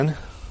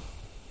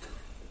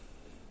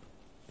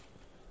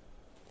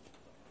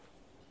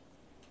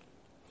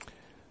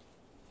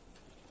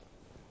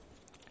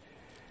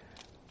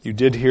You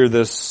did hear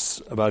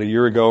this about a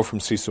year ago from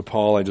Cecil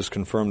Paul. I just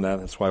confirmed that.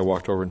 That's why I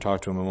walked over and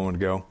talked to him a moment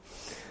ago.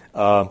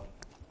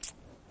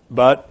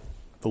 But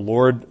the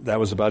Lord, that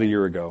was about a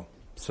year ago.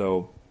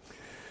 So,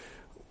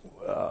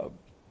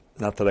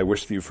 not that I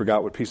wish that you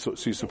forgot what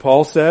Cecil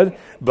Paul said,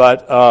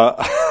 but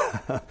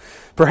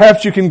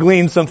perhaps you can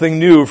glean something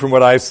new from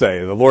what I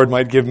say. The Lord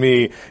might give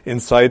me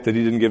insight that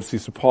He didn't give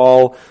Cecil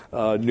Paul,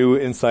 new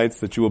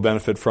insights that you will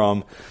benefit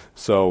from.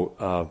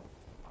 So,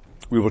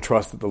 we will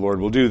trust that the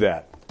Lord will do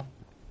that.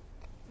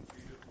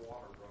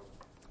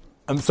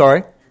 I'm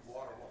sorry?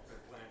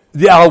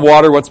 Yeah, I'll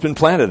water what's been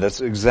planted. That's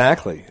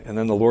exactly. And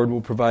then the Lord will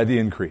provide the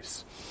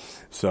increase.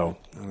 So,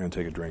 I'm going to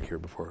take a drink here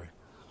before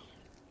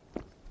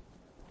we...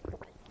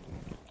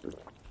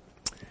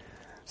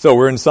 So,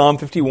 we're in Psalm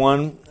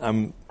 51.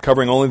 I'm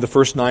covering only the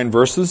first 9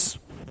 verses.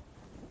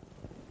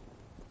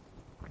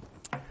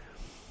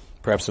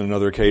 Perhaps on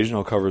another occasion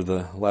I'll cover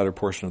the latter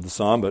portion of the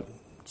Psalm, but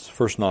it's the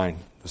first 9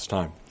 this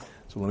time.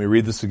 So let me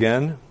read this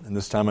again, and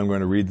this time I'm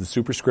going to read the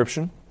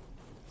superscription.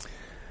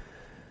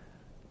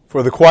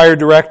 For the choir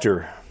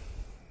director,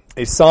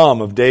 a psalm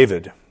of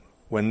David,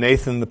 when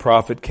Nathan the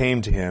prophet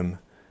came to him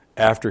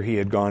after he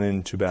had gone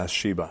into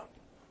Bathsheba.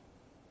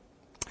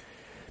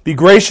 Be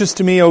gracious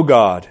to me, O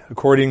God,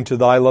 according to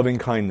thy loving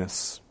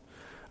kindness.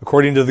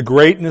 According to the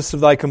greatness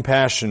of thy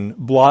compassion,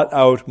 blot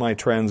out my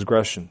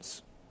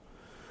transgressions.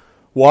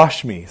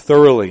 Wash me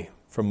thoroughly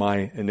from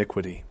my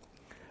iniquity,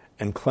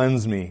 and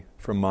cleanse me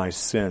from my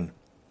sin.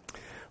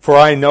 For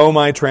I know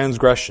my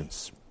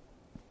transgressions,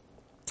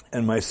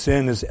 and my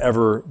sin is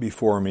ever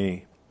before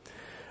me.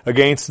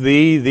 Against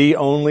thee, thee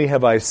only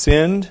have I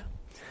sinned,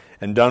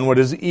 and done what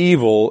is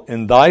evil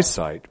in thy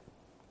sight,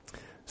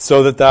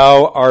 so that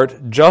thou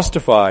art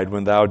justified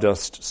when thou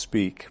dost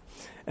speak,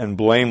 and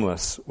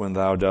blameless when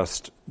thou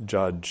dost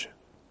judge.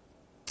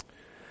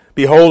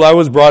 Behold, I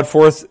was brought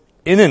forth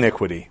in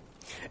iniquity,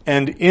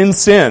 and in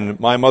sin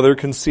my mother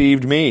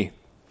conceived me.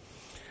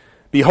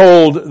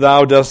 Behold,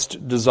 thou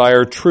dost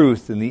desire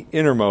truth in the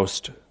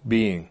innermost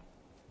being,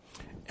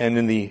 and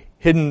in the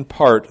hidden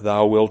part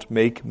thou wilt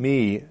make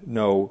me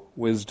know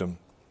wisdom.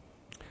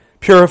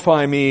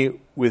 Purify me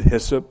with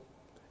hyssop,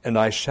 and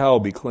I shall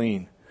be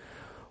clean.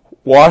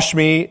 Wash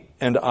me,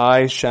 and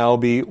I shall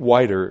be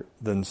whiter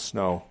than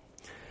snow.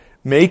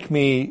 Make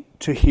me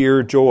to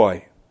hear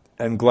joy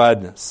and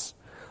gladness.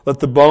 Let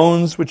the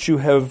bones which you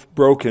have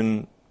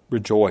broken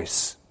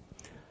rejoice.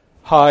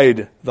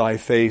 Hide thy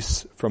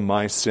face from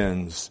my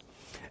sins,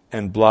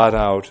 and blot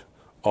out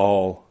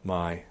all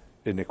my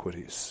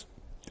iniquities.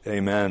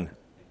 Amen.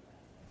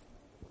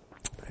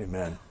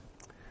 Amen.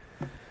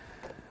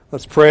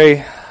 Let's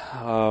pray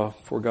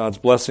for God's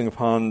blessing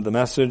upon the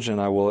message,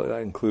 and I will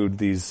include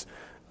these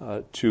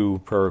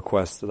 2 prayer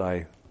requests that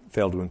I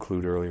failed to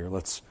include earlier.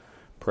 Let's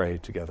pray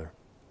together.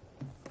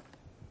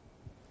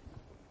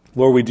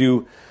 Lord, we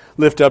do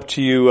lift up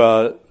to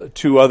you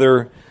 2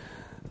 other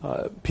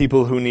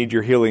people who need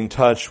your healing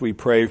touch. We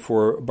pray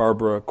for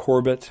Barbara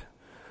Corbett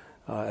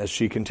as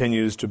she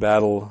continues to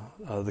battle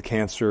the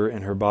cancer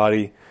in her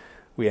body.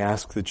 We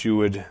ask that you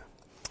would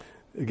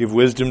give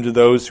wisdom to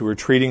those who are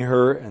treating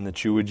her, and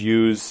that you would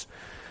use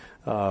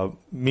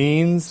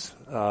means,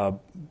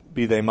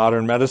 be they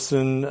modern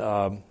medicine,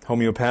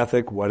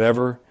 homeopathic,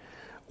 whatever,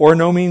 or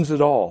no means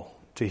at all,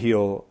 to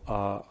heal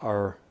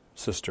our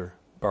sister,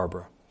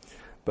 Barbara.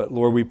 But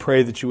Lord, we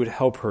pray that you would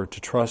help her to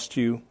trust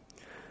you,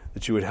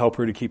 that you would help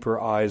her to keep her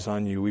eyes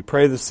on you. We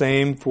pray the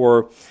same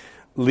for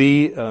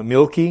Lee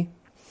Milkey,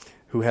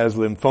 who has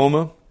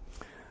lymphoma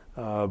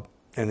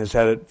and has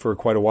had it for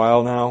quite a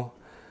while now.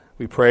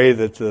 We pray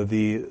that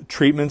the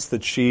treatments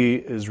that she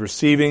is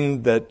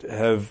receiving, that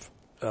have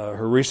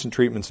her recent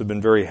treatments have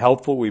been very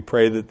helpful. We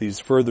pray that these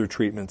further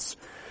treatments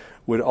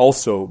would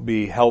also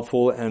be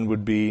helpful and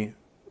would be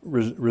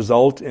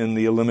result in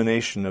the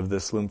elimination of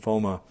this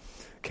lymphoma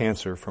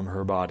cancer from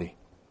her body.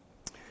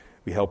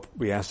 We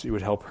ask that you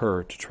would help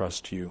her to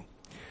trust you.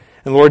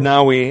 And Lord,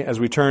 now as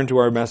we turn to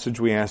our message,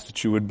 we ask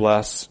that you would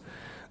bless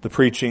the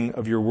preaching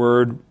of your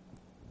word.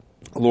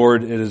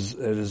 Lord, it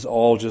is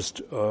all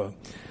just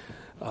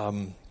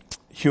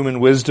human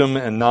wisdom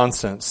and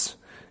nonsense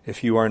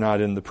if you are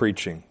not in the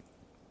preaching.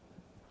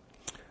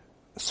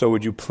 So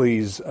would you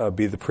please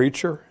be the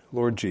preacher,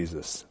 Lord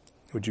Jesus?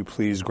 Would you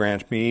please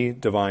grant me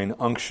divine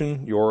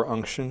unction, your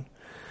unction,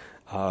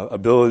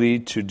 ability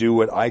to do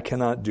what I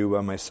cannot do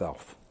by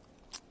myself.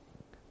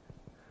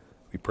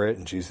 We pray it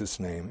in Jesus'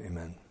 name,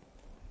 amen.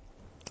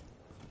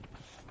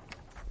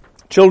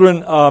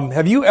 Children,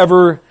 have you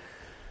ever...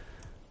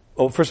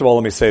 Well, first of all,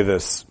 let me say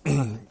this.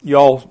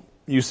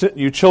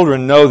 You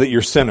children know that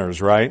you're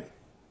sinners, right?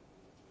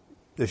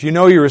 If you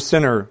know you're a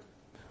sinner,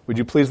 would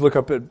you please look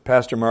up at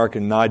Pastor Mark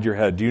and nod your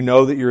head? Do you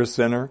know that you're a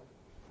sinner?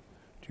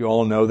 Do you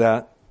all know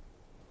that?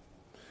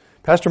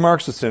 Pastor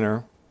Mark's a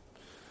sinner.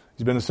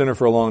 He's been a sinner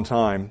for a long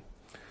time,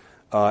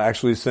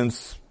 actually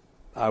since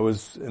I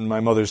was in my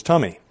mother's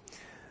tummy.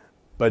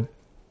 But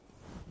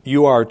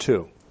you are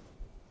too.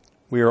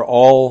 We are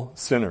all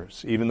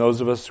sinners. Even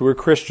those of us who are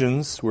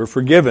Christians, we're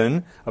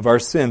forgiven of our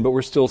sin, but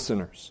we're still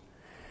sinners.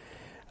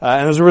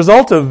 And as a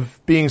result of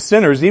being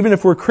sinners, even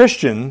if we're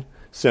Christian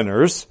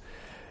sinners,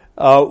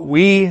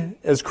 we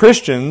as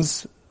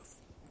Christians,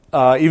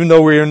 even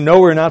though we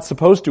know we're not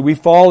supposed to, we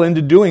fall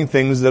into doing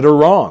things that are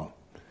wrong.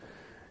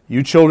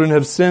 You children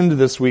have sinned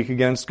this week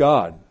against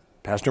God.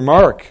 Pastor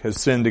Mark has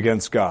sinned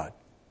against God.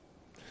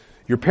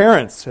 Your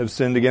parents have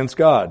sinned against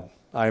God.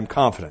 I am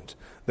confident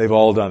they've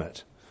all done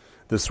it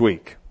this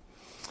week.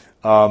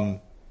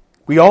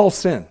 We all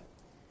sin.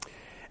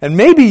 And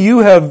maybe you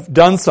have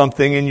done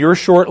something in your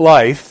short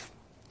life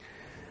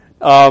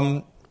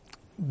that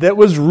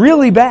was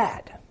really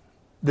bad,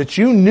 that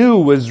you knew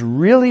was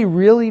really,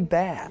 really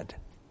bad.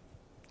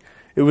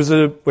 It was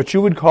what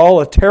you would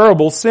call a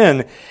terrible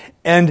sin,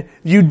 and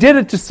you did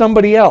it to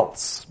somebody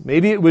else.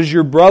 Maybe it was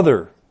your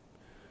brother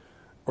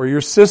or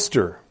your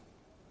sister.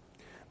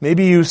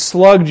 Maybe you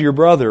slugged your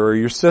brother or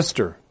your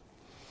sister.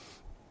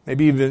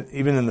 Maybe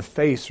even in the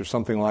face or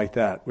something like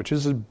that, which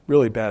is a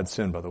really bad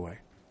sin, by the way.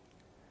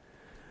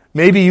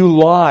 Maybe you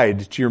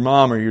lied to your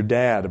mom or your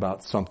dad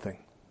about something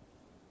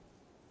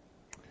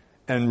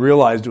and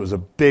realized it was a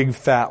big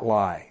fat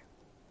lie.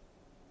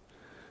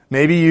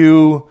 Maybe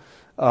you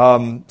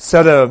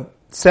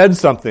said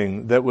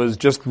something that was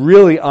just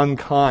really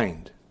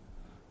unkind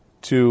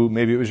to,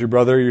 maybe it was your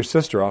brother or your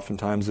sister.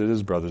 Oftentimes it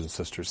is brothers and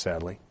sisters,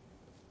 sadly.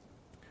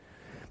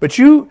 But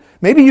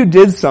maybe you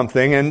did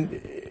something,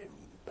 and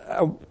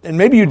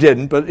maybe you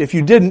didn't, but if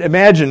you didn't,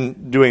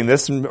 imagine doing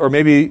this, or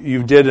maybe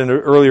you did in an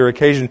earlier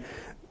occasion,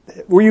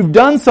 where you've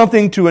done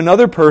something to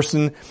another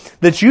person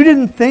that you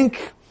didn't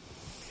think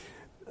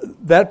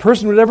that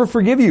person would ever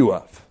forgive you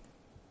of.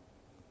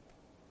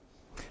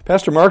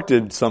 Pastor Mark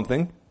did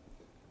something.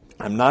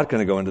 I'm not going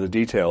to go into the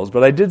details,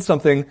 but I did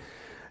something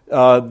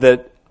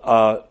that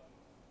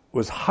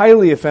was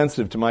highly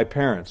offensive to my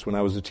parents when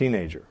I was a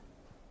teenager.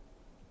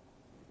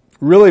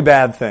 Really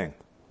bad thing.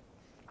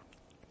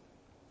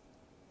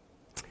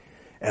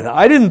 And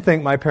I didn't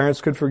think my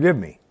parents could forgive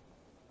me.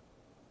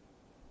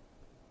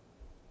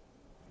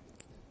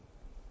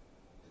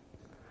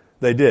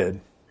 They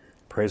did.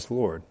 Praise the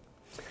Lord.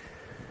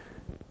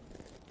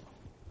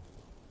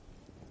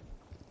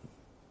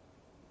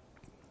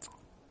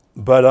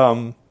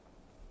 But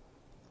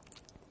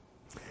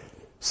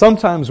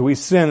sometimes we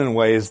sin in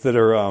ways that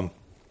are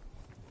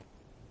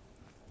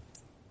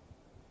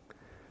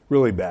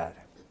really bad.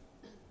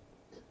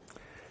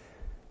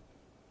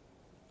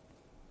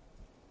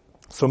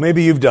 So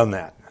maybe you've done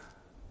that.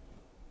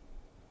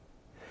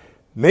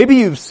 Maybe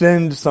you've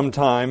sinned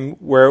sometime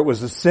where it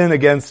was a sin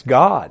against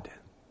God.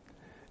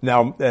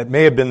 Now, it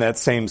may have been that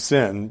same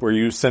sin where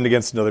you sinned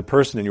against another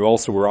person, and you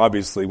also were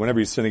obviously, whenever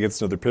you sin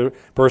against another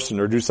person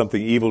or do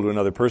something evil to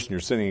another person, you're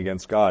sinning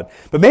against God.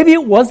 But maybe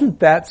it wasn't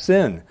that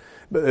sin.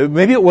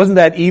 Maybe it wasn't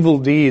that evil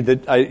deed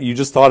that you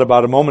just thought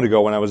about a moment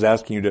ago when I was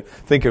asking you to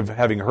think of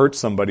having hurt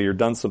somebody or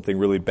done something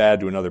really bad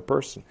to another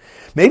person.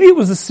 Maybe it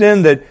was a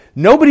sin that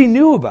nobody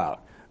knew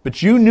about,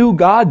 but you knew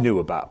God knew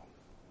about.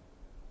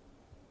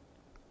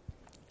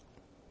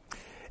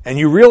 And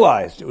you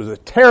realized it was a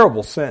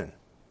terrible sin.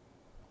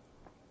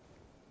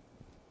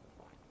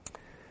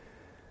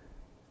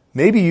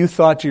 Maybe you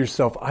thought to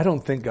yourself, I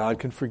don't think God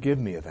can forgive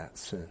me of that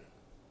sin.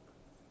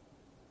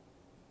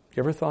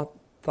 You ever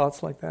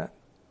thoughts like that?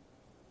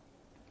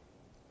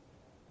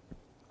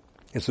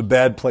 It's a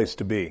bad place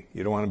to be.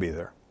 You don't want to be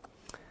there.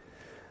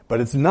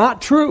 But it's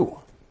not true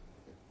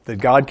that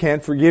God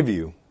can't forgive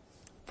you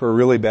for a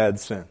really bad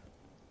sin.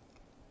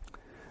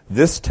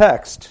 This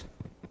text,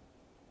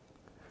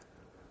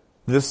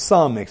 this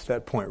psalm makes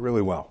that point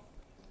really well.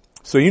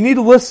 So you need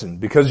to listen,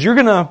 because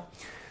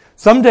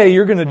someday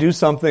you're going to do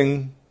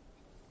something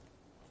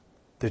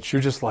that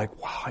you're just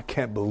like, wow, I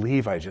can't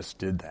believe I just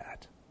did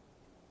that.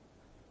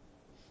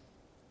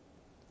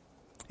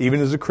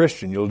 Even as a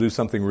Christian, you'll do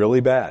something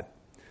really bad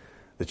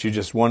that you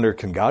just wonder,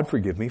 can God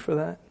forgive me for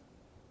that?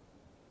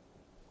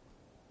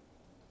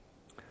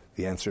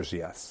 The answer is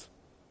yes.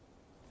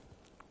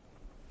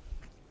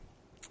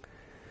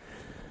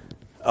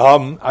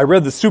 I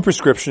read the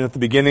superscription at the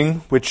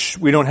beginning, which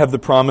we don't have the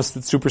promise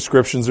that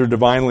superscriptions are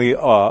divinely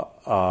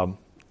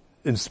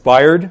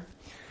inspired.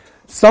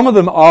 Some of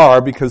them are,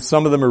 because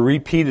some of them are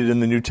repeated in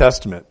the New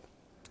Testament,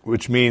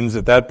 which means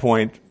at that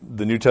point,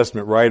 the New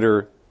Testament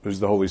writer, who's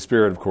the Holy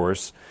Spirit, of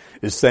course,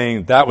 is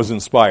saying that was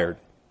inspired.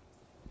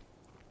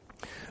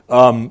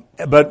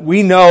 But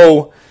we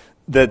know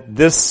that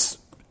this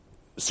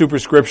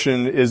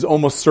superscription is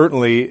almost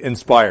certainly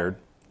inspired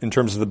in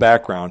terms of the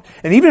background.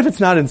 And even if it's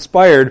not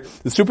inspired,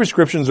 the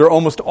superscriptions are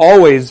almost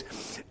always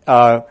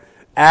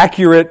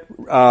accurate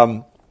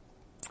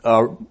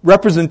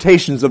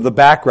representations of the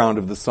background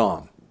of the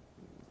psalm.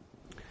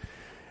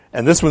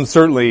 And this one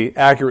certainly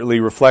accurately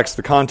reflects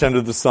the content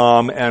of the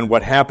psalm and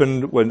what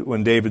happened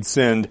when David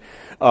sinned.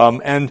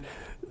 And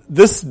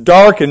this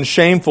dark and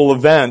shameful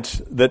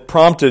event that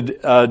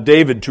prompted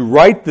David to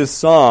write this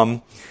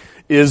psalm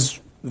is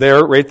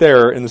right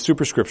there in the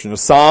superscription. A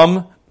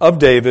psalm of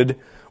David,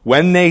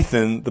 when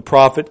Nathan, the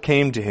prophet,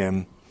 came to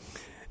him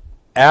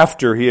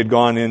after he had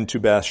gone into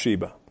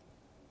Bathsheba.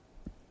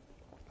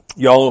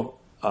 Y'all,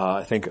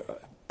 I think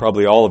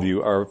probably all of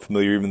you are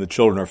familiar, even the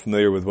children are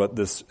familiar with what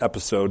this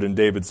episode in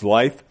David's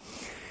life.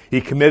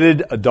 He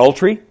committed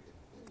adultery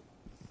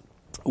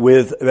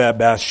with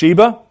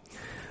Bathsheba,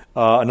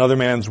 another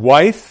man's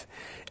wife,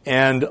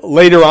 and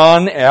later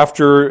on,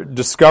 after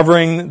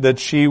discovering that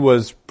she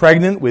was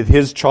pregnant with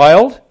his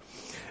child,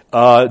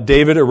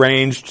 David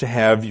arranged to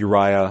have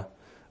Uriah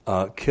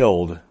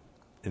killed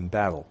in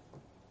battle.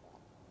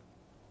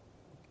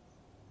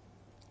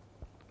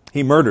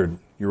 He murdered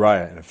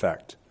Uriah, in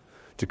effect,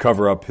 to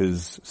cover up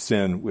his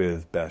sin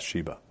with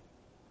Bathsheba.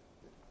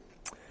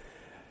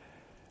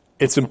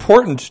 It's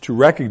important to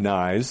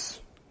recognize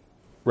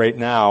right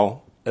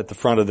now at the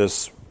front of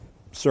this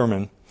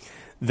sermon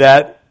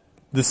that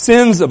the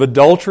sins of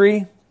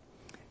adultery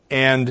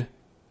and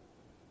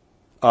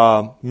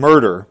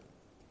murder,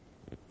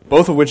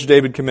 both of which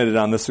David committed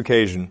on this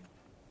occasion,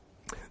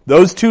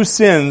 those two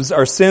sins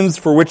are sins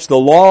for which the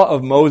law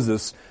of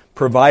Moses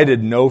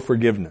provided no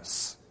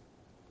forgiveness.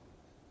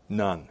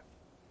 None.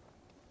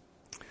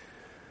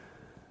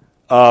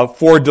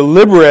 For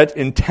deliberate,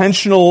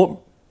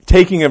 intentional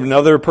taking of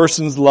another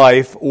person's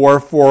life, or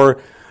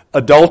for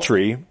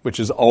adultery, which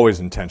is always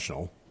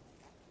intentional,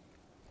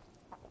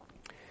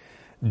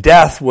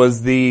 death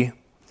was the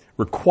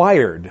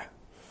required,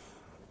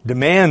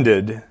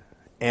 demanded,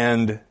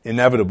 and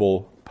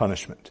inevitable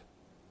punishment.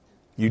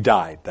 You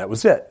died. That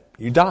was it.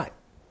 You died.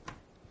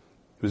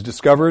 It was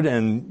discovered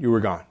and you were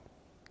gone.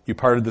 You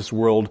parted this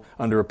world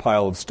under a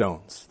pile of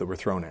stones that were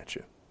thrown at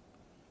you.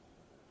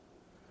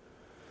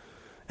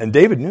 And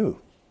David knew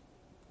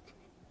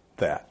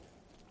that.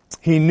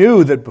 He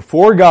knew that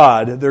before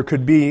God there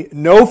could be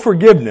no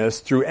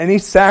forgiveness through any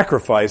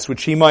sacrifice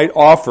which he might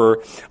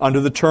offer under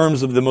the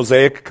terms of the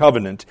Mosaic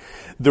covenant.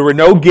 There were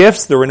no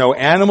gifts, there were no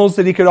animals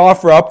that he could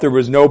offer up, there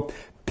was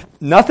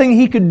nothing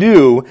he could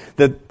do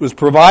that was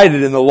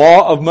provided in the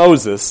law of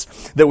Moses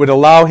that would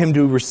allow him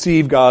to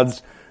receive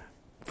God's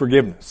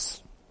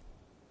forgiveness.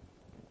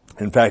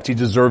 In fact, he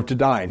deserved to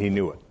die, and he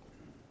knew it.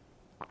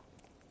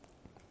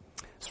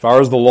 As far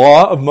as the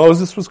law of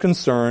Moses was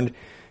concerned,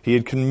 he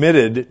had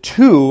committed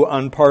two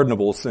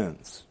unpardonable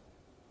sins.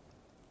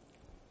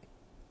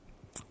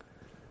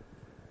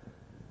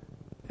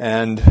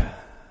 And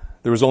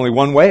there was only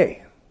one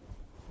way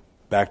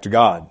back to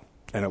God,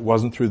 and it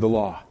wasn't through the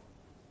law.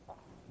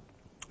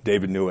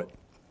 David knew it.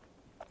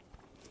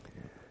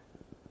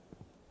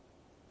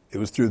 It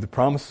was through the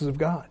promises of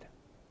God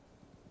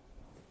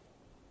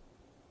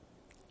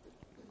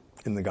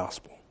in the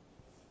gospel.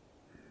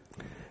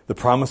 The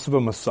promise of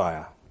a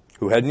Messiah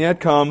who hadn't yet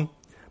come,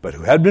 but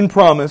who had been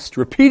promised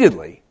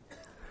repeatedly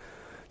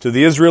to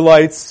the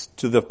Israelites,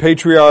 to the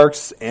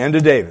patriarchs, and to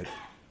David.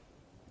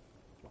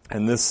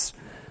 And this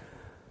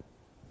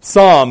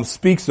psalm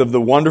speaks of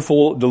the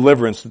wonderful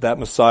deliverance that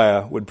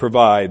Messiah would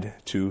provide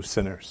to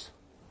sinners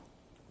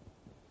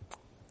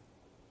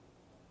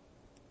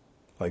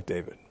like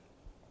David.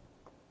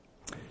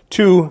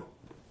 Three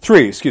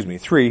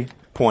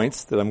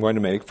points that I'm going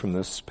to make from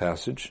this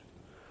passage.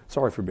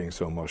 Sorry for being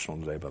so emotional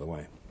today, by the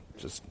way. It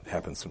just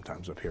happens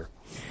sometimes up here.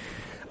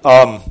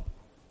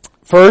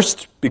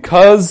 First,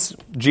 because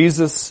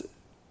Jesus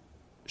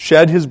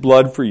shed his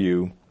blood for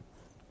you,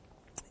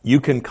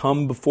 you can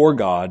come before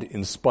God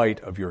in spite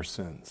of your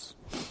sins,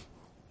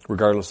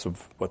 regardless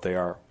of what they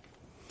are.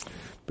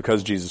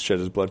 Because Jesus shed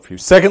his blood for you.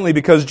 Secondly,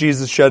 because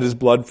Jesus shed his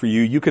blood for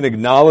you, you can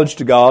acknowledge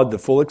to God the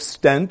full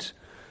extent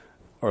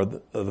or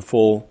the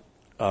full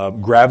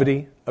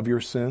gravity of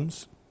your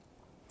sins.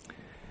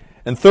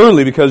 And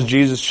thirdly, because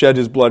Jesus shed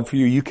his blood for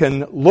you, you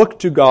can look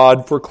to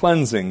God for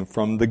cleansing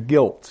from the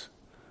guilt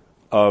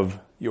of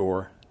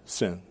your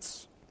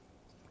sins.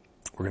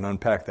 We're going to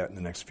unpack that in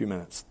the next few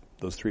minutes,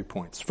 those 3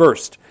 points.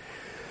 First,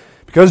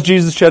 because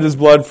Jesus shed his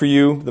blood for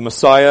you, the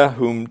Messiah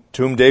to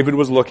whom David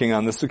was looking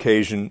on this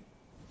occasion,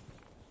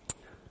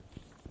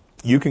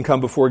 you can come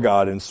before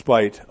God in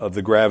spite of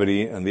the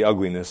gravity and the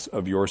ugliness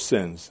of your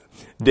sins.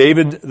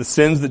 The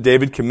sins that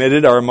David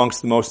committed are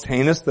amongst the most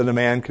heinous that a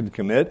man could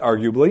commit,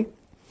 arguably,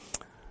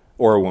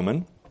 or a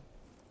woman.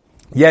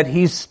 Yet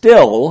he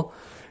still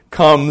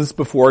comes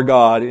before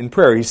God in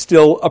prayer. He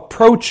still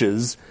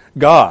approaches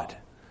God.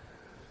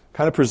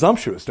 Kind of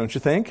presumptuous, don't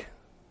you think?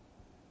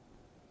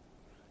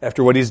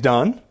 After what he's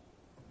done.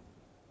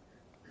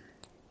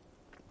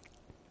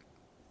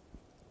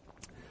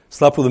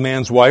 Slept with a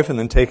man's wife and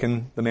then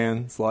taken the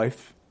man's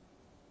life.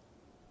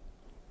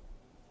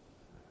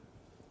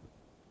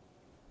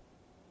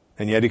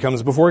 And yet he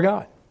comes before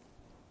God.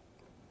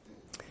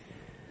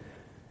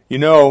 You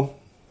know,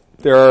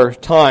 there are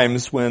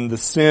times when the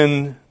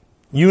sin,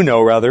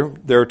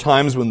 there are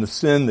times when the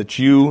sin that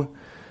you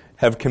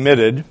have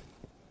committed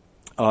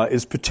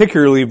is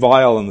particularly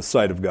vile in the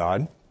sight of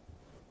God,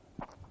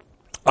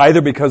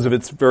 either because of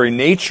its very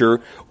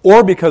nature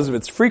or because of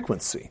its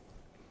frequency.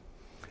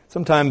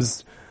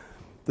 Sometimes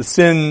the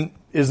sin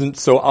isn't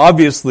so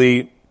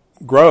obviously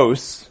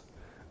gross,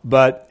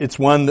 but it's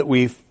one that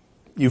we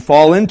you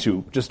fall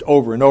into just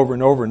over and over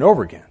and over and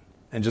over again,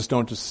 and just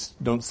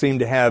don't seem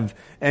to have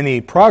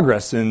any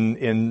progress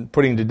in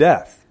putting to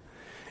death.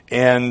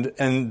 And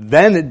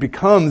then it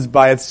becomes,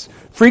 by its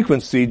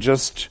frequency,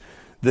 just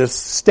this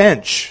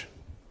stench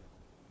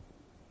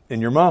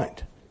in your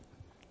mind.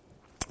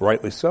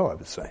 Rightly so, I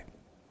would say.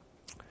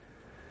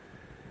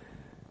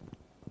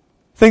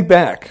 Think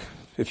back,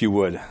 if you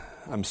would.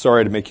 I'm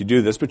sorry to make you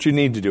do this, but you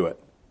need to do it.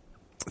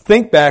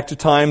 Think back to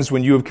times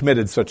when you have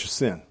committed such a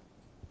sin.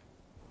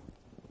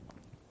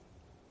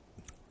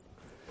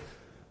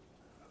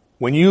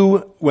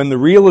 When the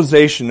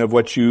realization of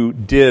what you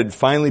did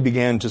finally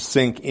began to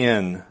sink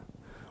in,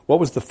 what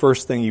was the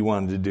first thing you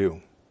wanted to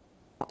do?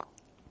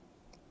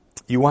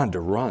 You wanted to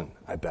run,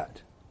 I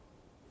bet,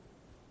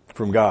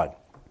 from God.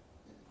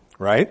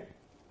 Right?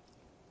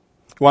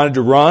 You wanted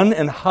to run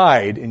and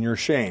hide in your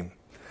shame,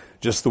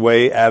 just the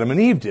way Adam and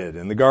Eve did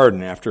in the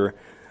garden after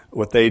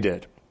what they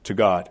did to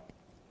God.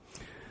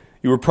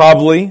 You were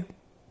probably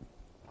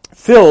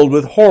filled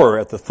with horror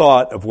at the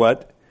thought of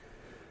what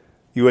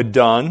you had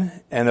done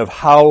and of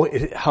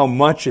how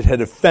much it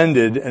had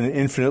offended an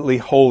infinitely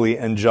holy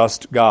and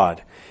just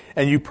God.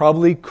 And you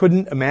probably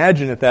couldn't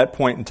imagine at that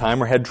point in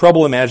time, or had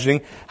trouble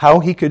imagining, how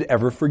he could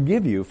ever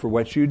forgive you for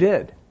what you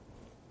did.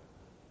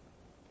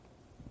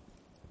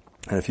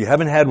 And if you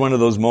haven't had one of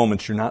those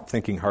moments, you're not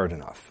thinking hard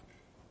enough,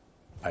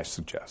 I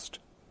suggest.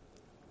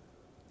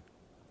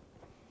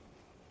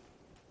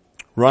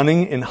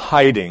 Running and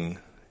hiding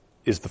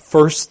is the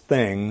first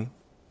thing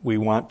we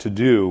want to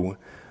do,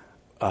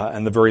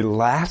 and the very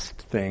last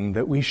thing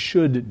that we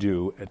should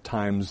do at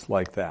times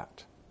like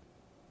that.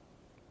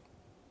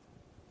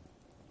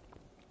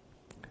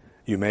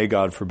 You may,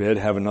 God forbid,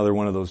 have another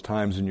one of those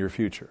times in your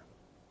future.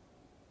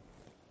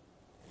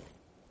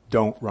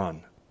 Don't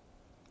run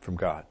from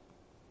God.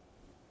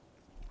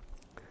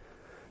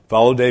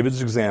 Follow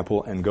David's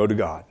example and go to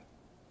God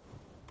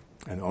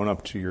and own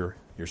up to your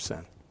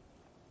sin.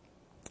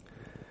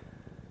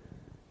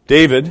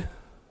 David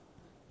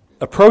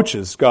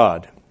approaches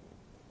God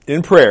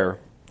in prayer,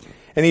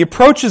 and he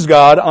approaches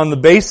God on the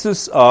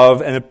basis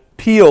of an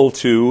appeal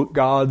to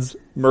God's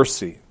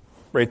mercy.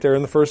 Right there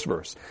in the first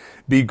verse.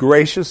 Be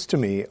gracious to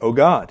me, O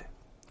God,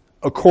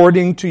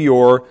 according to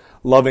your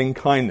loving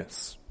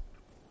kindness.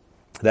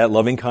 That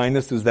loving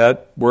kindness is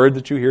that word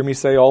that you hear me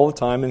say all the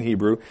time in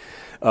Hebrew.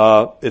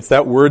 It's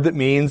that word that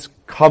means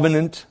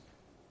covenant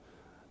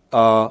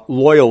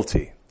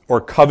loyalty, or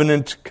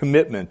covenant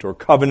commitment, or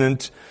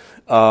covenant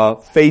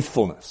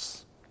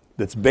faithfulness.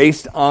 That's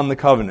based on the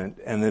covenant,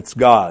 and it's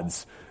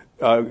God's.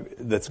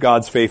 That's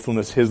God's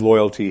faithfulness, His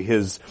loyalty,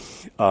 His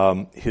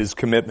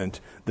commitment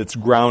that's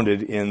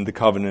grounded in the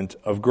covenant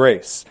of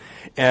grace.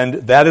 And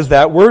that is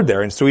that word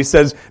there. And so he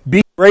says,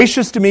 be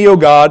gracious to me, O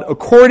God,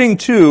 according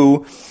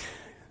to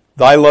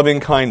thy loving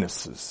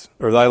kindnesses,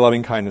 or thy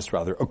loving kindness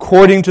rather,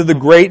 according to the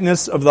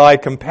greatness of thy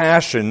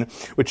compassion,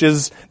 which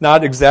is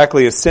not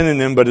exactly a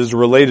synonym, but is a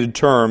related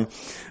term.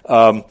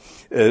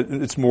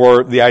 It's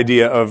more the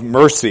idea of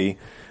mercy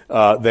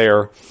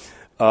there.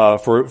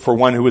 For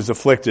one who is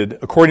afflicted,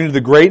 according to the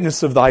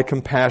greatness of thy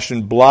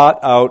compassion, blot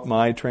out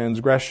my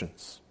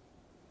transgressions.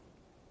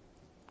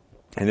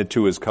 And it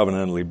too is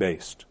covenantally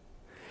based.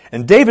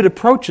 And David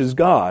approaches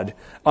God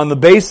on the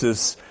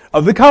basis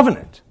of the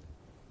covenant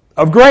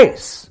of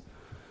grace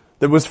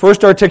that was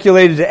first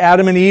articulated to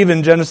Adam and Eve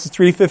in Genesis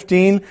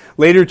 3:15,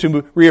 later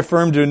to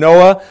reaffirmed to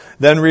Noah,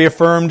 then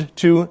reaffirmed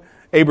to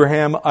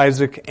Abraham,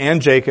 Isaac,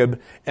 and Jacob,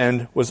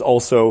 and was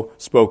also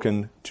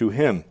spoken to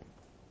him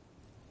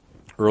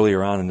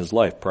earlier on in his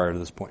life, prior to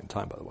this point in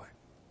time, by the way,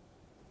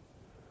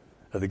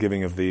 at the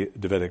giving of the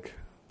Davidic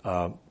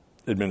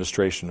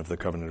administration of the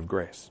covenant of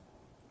grace.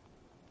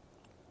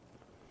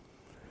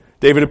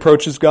 David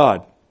approaches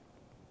God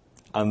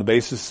on the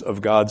basis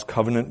of God's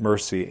covenant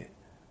mercy,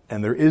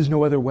 and there is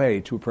no other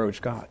way to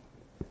approach God.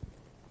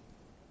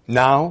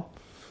 Now,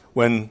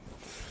 when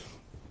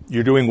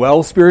you're doing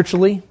well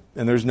spiritually,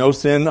 and there's no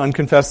sin,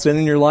 unconfessed sin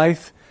in your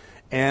life,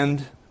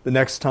 and the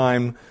next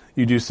time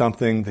you do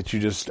something that you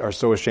just are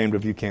so ashamed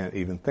of you can't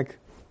even think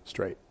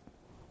straight.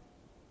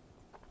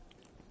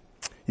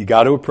 You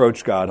got to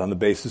approach God on the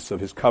basis of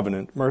His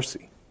covenant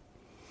mercy.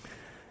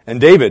 And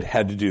David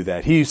had to do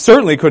that. He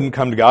certainly couldn't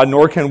come to God,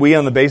 nor can we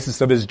on the basis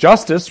of His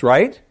justice,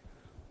 right?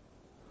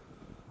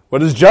 What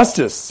does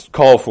justice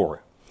call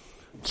for?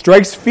 It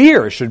strikes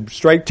fear. It should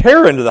strike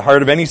terror into the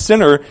heart of any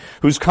sinner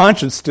whose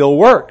conscience still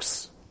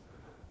works.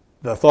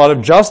 The thought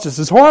of justice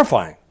is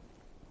horrifying.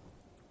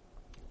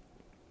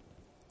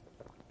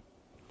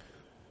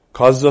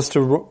 Causes us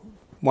to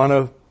want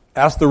to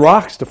ask the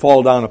rocks to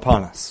fall down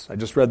upon us. I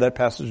just read that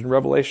passage in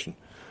Revelation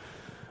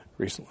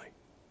recently.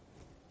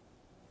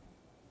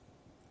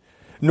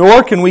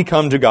 Nor can we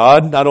come to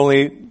God. Not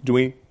only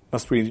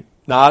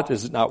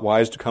is it not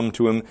wise to come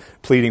to Him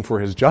pleading for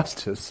His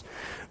justice,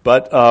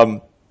 but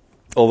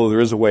although there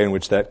is a way in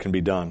which that can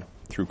be done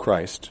through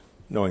Christ,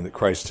 knowing that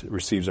Christ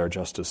receives our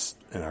justice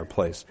in our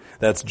place.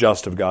 That's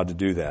just of God to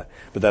do that.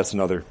 But that's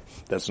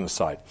an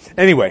aside.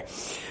 Anyway,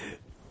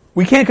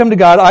 we can't come to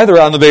God either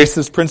on the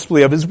basis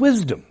principally of His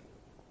wisdom.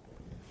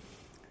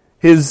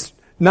 His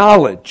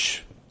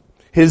knowledge,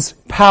 His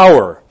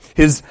power,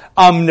 His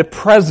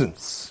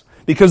omnipresence.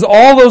 Because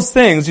all those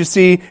things, you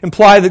see,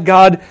 imply that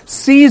God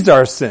sees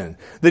our sin,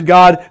 that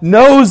God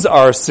knows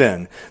our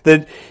sin,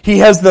 that He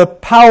has the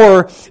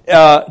power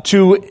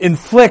to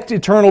inflict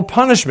eternal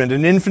punishment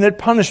and infinite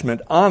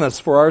punishment on us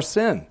for our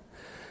sin.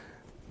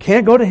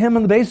 Can't go to Him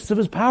on the basis of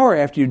His power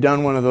after you've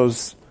done one of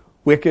those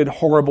wicked,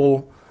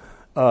 horrible,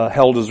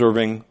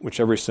 hell-deserving, which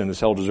every sin is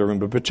hell-deserving,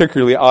 but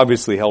particularly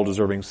obviously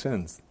hell-deserving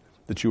sins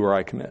that you or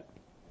I commit,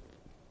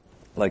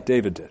 like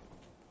David did.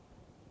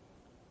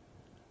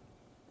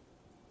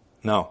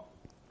 No.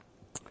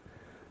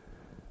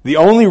 The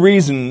only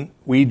reason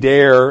we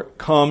dare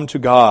come to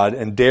God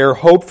and dare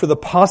hope for the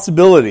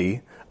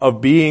possibility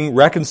of being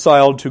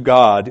reconciled to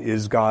God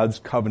is God's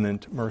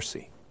covenant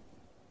mercy,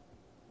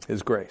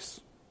 His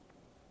grace.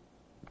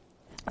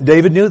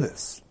 David knew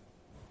this,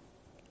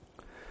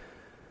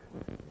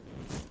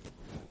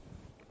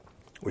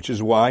 which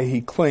is why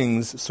he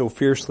clings so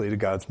fiercely to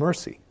God's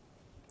mercy.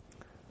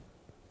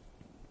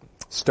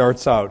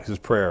 Starts out his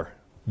prayer,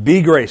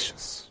 be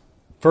gracious.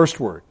 First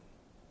word.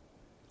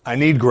 I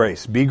need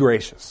grace. Be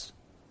gracious.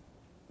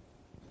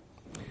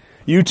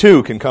 You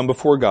too can come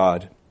before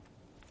God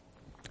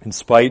in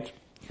spite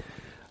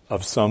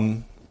of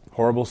some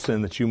horrible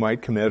sin that you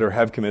might commit or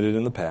have committed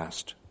in the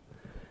past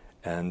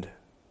and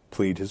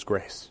plead His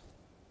grace.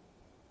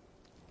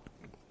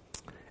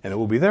 And it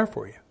will be there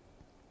for you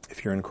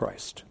if you're in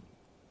Christ.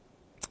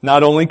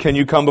 Not only can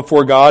you come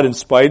before God in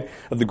spite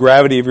of the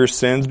gravity of your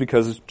sins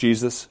because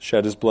Jesus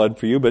shed His blood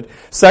for you, but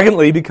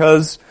secondly,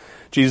 because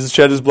Jesus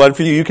shed His blood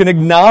for you, you can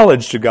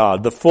acknowledge to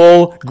God the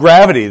full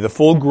gravity, the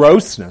full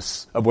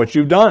grossness of what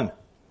you've done.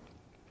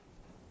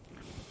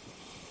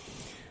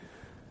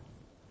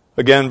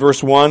 Again,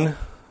 verse 1,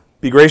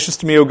 be gracious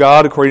to me, O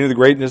God, according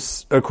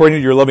to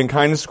your loving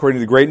kindness, according to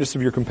the greatness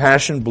of your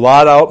compassion,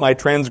 blot out my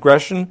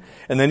transgression.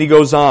 And then he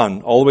goes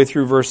on, all the way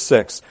through verse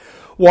 6.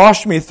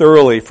 Wash me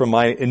thoroughly from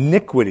my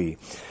iniquity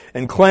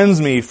and cleanse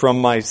me from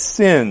my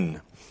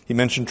sin. He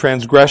mentioned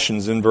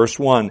transgressions in verse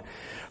 1.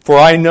 For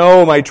I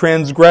know my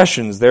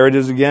transgressions, there it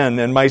is again,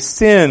 and my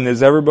sin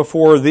is ever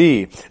before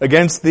thee.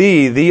 Against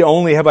thee, thee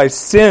only have I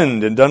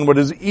sinned and done what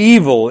is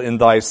evil in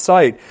thy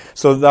sight,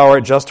 so that thou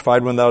art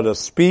justified when thou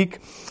dost speak,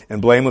 and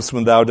blameless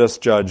when thou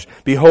dost judge.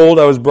 Behold,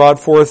 I was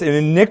brought forth in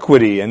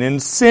iniquity, and in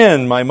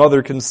sin my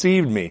mother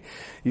conceived me.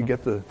 You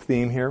get the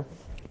theme here?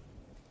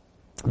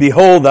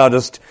 Behold, thou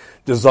dost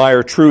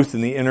desire truth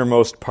in the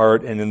innermost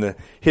part, and in the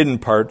hidden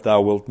part thou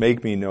wilt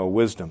make me know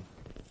wisdom.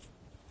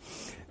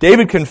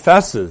 David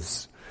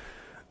confesses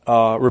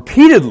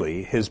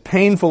repeatedly his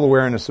painful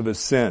awareness of his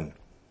sin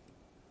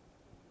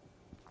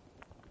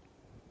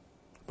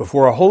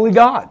before a holy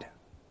God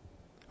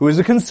who is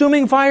a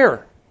consuming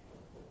fire,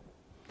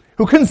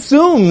 who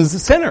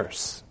consumes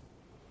sinners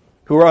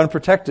who are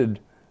unprotected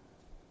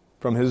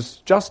from His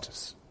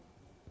justice.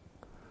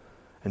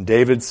 And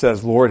David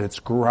says, Lord, it's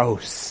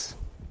gross.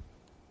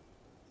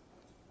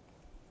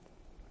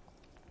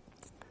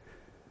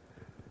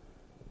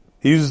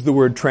 He uses the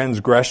word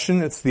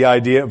transgression. It's the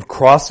idea of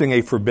crossing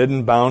a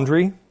forbidden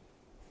boundary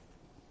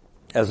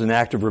as an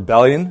act of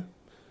rebellion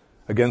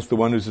against the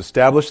one who's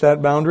established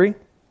that boundary.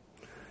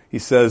 He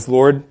says,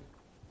 Lord,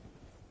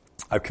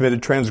 I've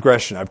committed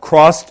transgression. I've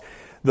crossed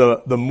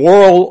the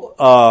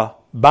moral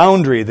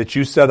boundary that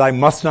you said I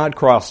must not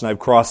cross, and I've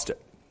crossed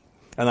it.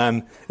 And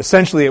I'm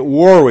essentially at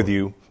war with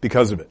you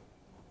because of it.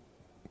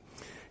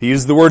 He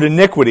uses the word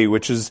iniquity,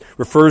 which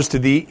refers to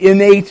the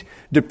innate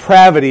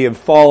depravity of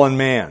fallen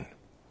man.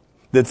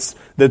 That's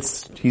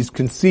he's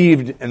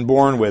conceived and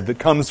born with, that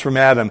comes from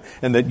Adam,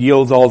 and that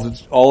yields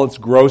all its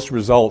gross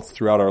results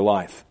throughout our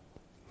life.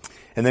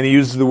 And then he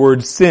uses the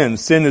word sin.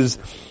 Sin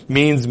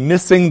means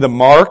missing the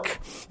mark.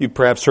 You've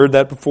perhaps heard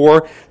that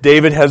before.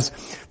 David has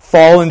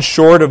fallen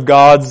short of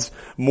God's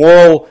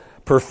moral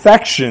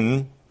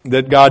perfection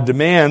that God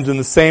demands in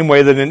the same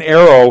way that an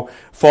arrow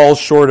falls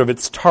short of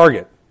its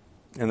target.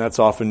 And that's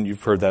often,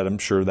 you've heard that, I'm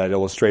sure, that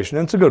illustration.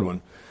 And it's a good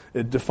one.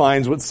 It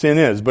defines what sin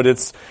is, but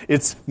it's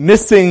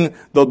missing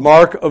the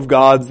mark of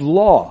God's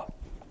law.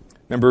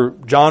 Remember,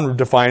 John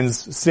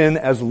defines sin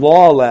as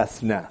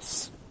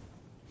lawlessness.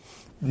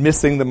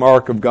 Missing the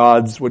mark of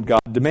what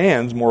God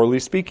demands, morally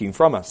speaking,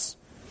 from us.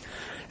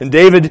 And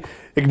David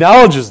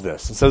acknowledges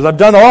this and says, I've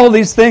done all of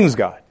these things,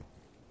 God.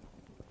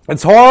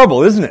 It's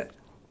horrible, isn't it?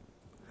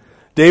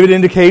 David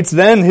indicates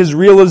then his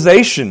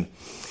realization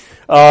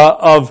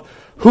of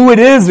who it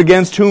is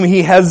against whom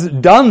he has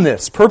done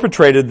this,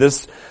 perpetrated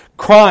this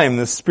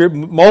crime,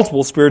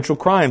 multiple spiritual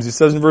crimes. He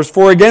says in verse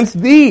 4, against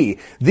thee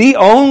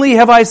only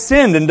have I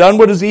sinned and done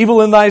what is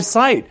evil in thy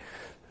sight,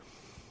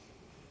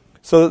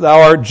 so that thou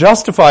art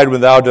justified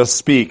when thou dost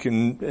speak.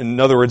 In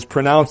other words,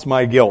 pronounce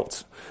my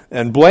guilt.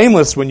 And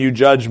blameless when you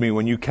judge me,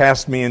 when you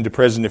cast me into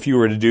prison, if you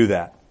were to do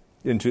that,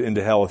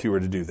 into hell if you were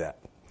to do that.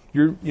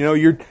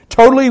 You're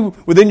totally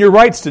within your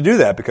rights to do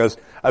that because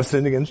I've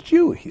sinned against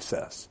you, he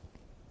says.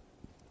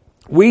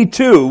 We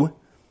too,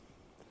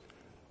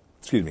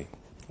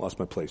 lost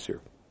my place here.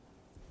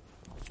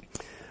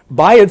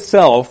 By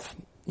itself,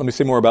 let me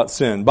say more about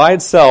sin. By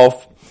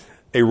itself,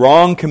 a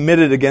wrong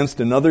committed against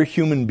another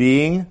human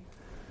being,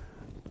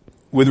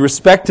 with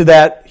respect to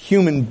that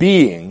human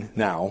being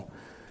now,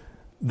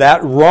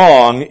 that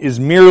wrong is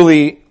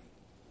merely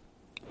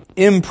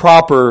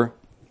improper,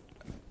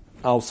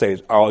 I'll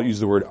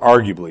use the word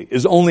arguably,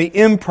 is only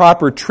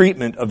improper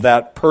treatment of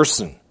that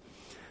person,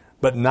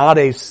 but not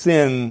a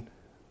sin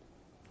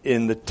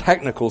in the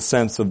technical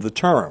sense of the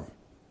term.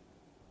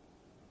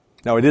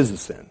 Now, it is a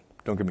sin,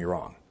 don't get me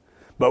wrong.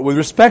 But with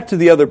respect to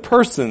the other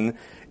person,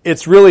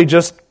 it's really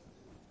just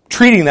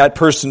treating that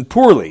person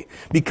poorly.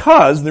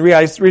 Because, the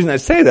reason I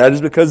say that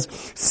is because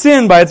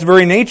sin, by its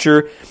very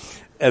nature,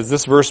 as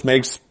this verse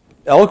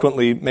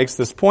eloquently makes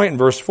this point in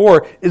verse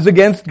 4, is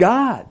against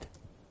God.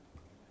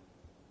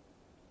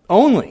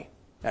 Only,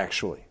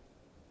 actually.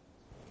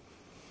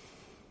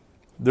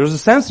 There's a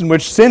sense in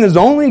which sin is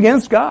only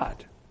against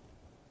God.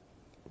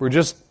 We're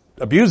just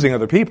abusing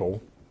other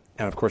people,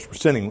 and of course we're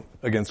sinning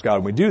against God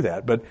when we do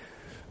that. But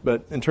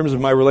in terms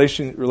of my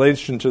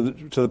relation to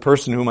the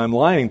person whom I'm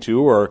lying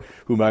to, or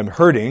whom I'm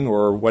hurting,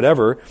 or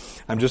whatever,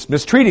 I'm just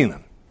mistreating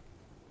them.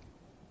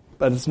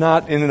 But it's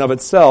not in and of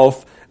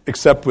itself,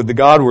 except with the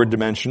Godward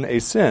dimension, a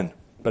sin.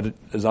 But it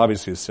is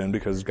obviously a sin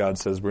because God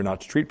says we're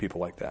not to treat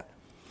people like that.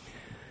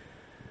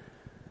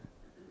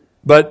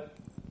 But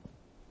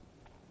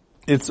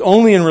it's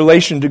only in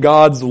relation to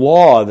God's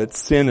law that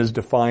sin is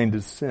defined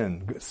as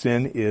sin.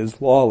 Sin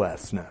is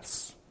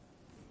lawlessness.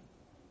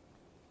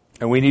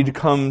 And we need to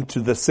come to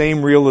the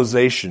same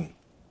realization.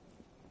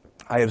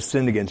 I have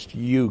sinned against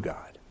you,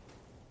 God.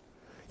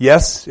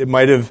 Yes, it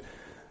might have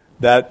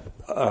that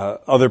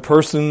other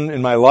person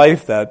in my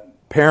life,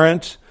 that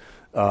parent,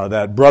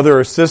 that brother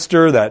or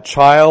sister, that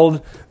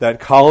child, that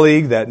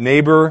colleague, that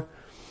neighbor,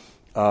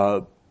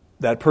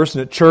 that person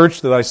at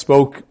church that I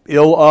spoke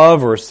ill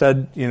of or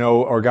said,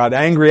 or got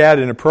angry at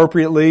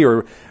inappropriately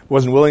or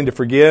wasn't willing to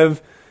forgive,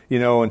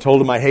 and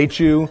told him I hate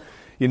you.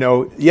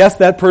 Yes,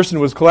 that person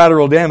was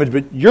collateral damage,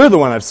 but you're the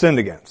one I've sinned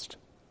against.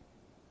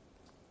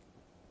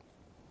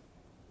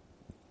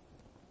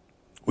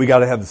 We got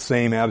to have the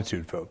same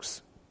attitude,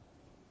 folks.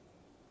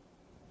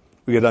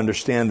 We got to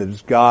understand that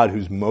it's God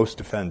who's most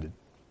offended.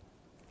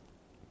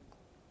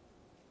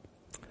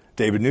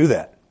 David knew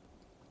that.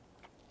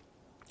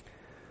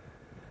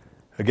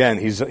 Again,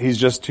 he's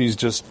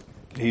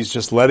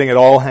just letting it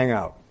all hang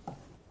out.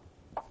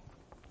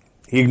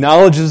 He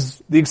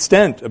acknowledges the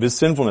extent of his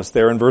sinfulness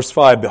there in verse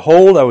 5.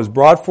 Behold, I was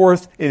brought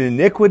forth in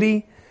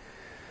iniquity,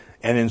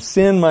 and in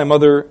sin my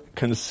mother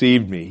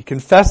conceived me. He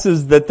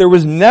confesses that there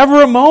was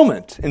never a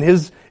moment in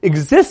his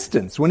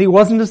existence when he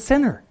wasn't a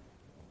sinner.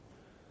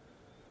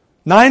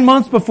 9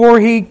 months before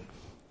he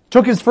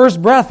took his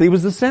first breath, he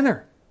was a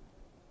sinner.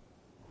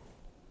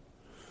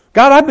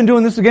 God, I've been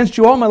doing this against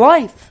you all my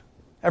life.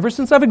 Ever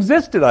since I've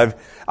existed, I've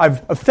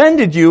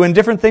offended you in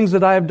different things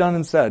that I have done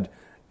and said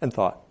and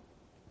thought.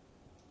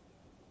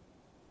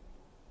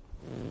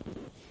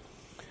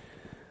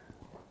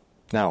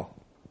 Now,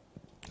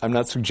 I'm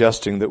not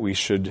suggesting that we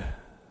should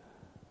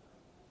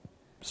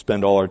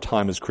spend all our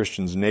time as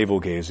Christians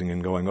navel-gazing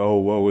and going, oh,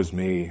 woe is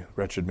me,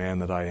 wretched man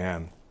that I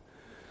am.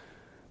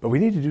 But we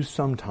need to do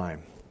some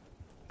time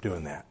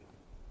doing that.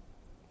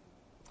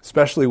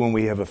 Especially when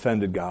we have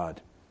offended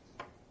God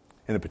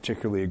in a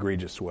particularly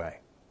egregious way.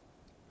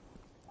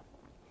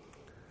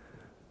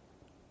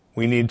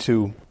 We need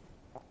to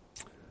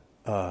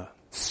marinate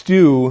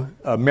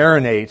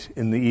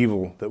in the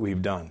evil that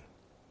we've done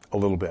a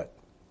little bit.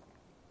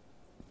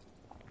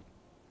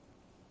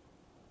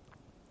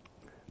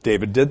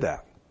 David did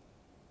that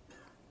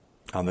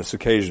on this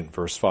occasion,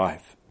 verse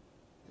 5.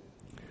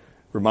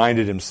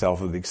 Reminded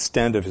himself of the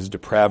extent of his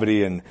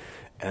depravity and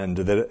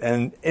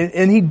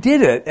he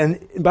did it.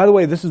 And by the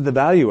way, this is the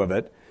value of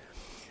it.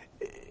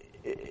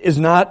 Is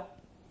not,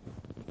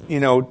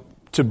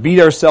 to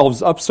beat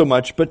ourselves up so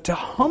much, but to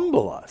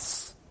humble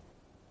us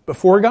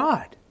before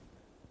God.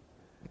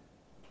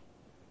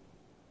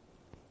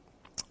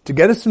 To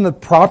get us in the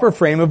proper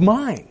frame of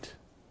mind.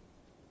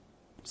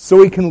 So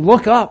we can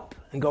look up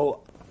and go,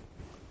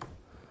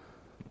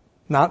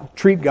 not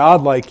treat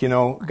God like,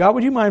 God,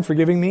 would you mind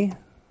forgiving me?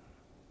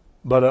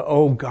 But,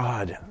 oh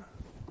God,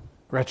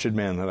 wretched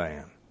man that I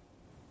am.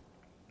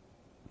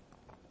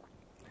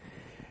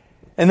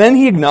 And then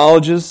he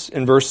acknowledges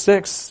in verse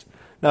 6,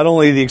 not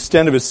only the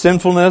extent of his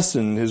sinfulness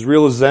and his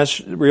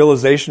realization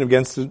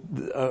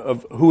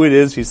of who it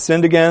is he's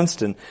sinned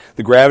against and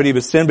the gravity of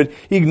his sin, but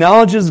he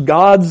acknowledges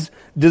God's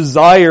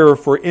desire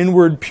for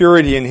inward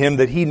purity in him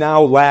that he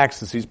now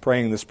lacks as he's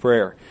praying this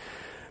prayer.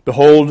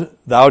 Behold,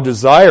 thou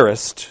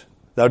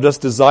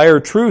dost desire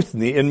truth in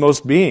the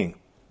inmost being.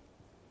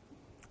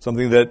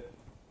 Something that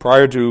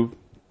prior to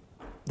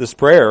this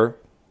prayer,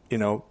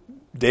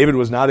 David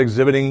was not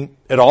exhibiting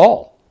at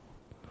all.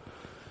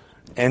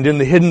 And in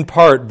the hidden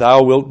part,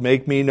 thou wilt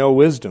make me know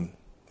wisdom.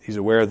 He's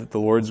aware that the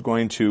Lord's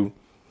going to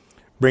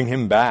bring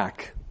him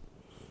back.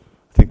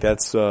 I think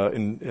that's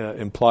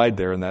implied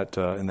there in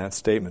that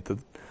statement. That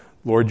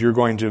Lord, you're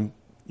going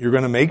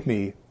to make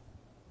me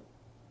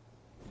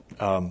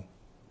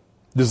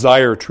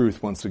desire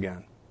truth once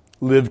again.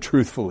 live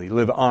truthfully,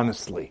 live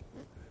honestly,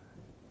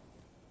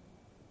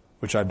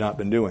 which I've not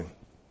been doing.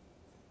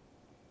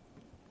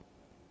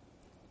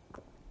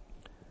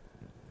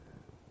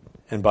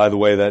 And by the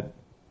way, that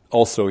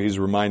also he's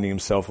reminding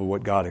himself of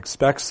what God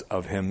expects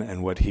of him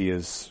and what he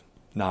has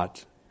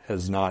not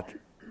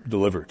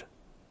delivered.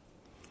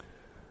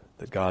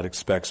 That God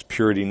expects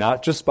purity,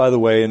 not just, by the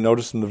way, and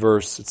notice in the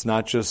verse, it's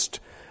not just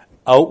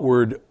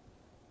outward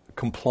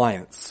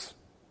compliance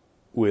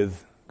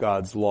with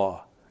God's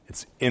law.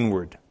 It's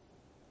inward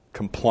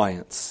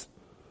compliance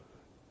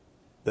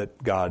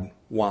that God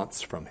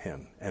wants from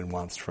him and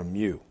wants from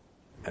you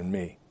and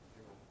me.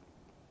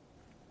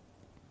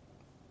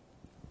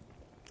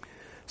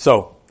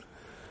 So,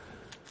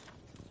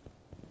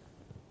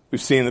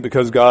 we've seen that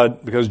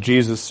because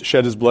Jesus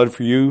shed his blood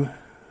for you,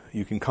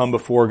 you can come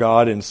before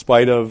God in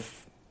spite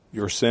of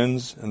your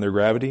sins and their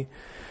gravity.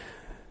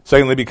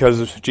 Secondly,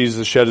 because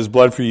Jesus shed his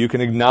blood for you, you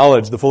can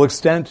acknowledge the full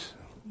extent,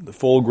 the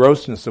full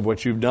grossness of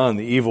what you've done,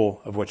 the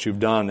evil of what you've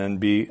done, and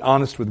be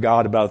honest with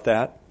God about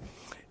that,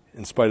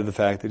 in spite of the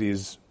fact that he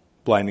is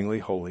blindingly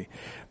holy.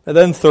 And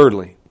then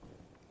thirdly,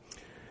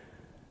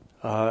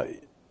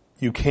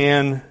 you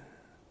can,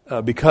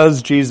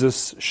 because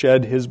Jesus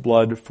shed his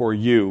blood for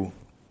you,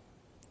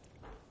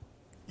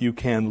 you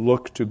can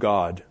look to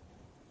God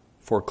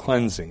for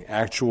cleansing,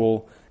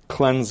 actual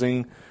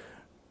cleansing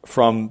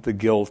from the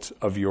guilt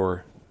of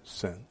your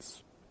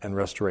sins and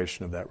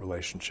restoration of that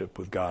relationship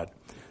with God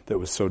that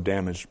was so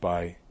damaged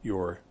by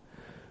your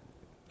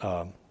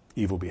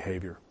evil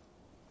behavior.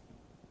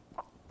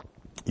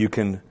 You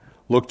can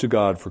look to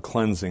God for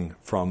cleansing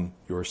from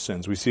your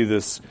sins. We see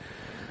this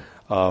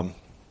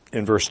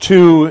in verse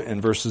 2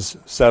 and verses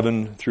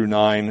 7 through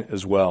 9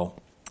 as well.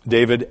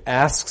 David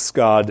asks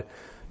God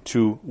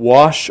to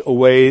wash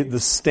away the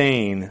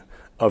stain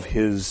of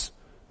his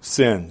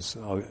sins.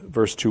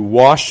 Verse 2,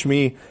 wash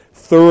me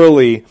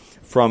thoroughly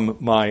from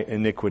my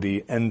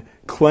iniquity and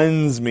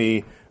cleanse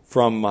me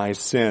from my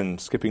sin.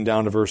 Skipping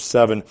down to verse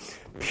 7,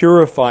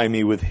 purify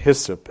me with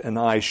hyssop and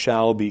I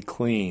shall be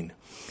clean.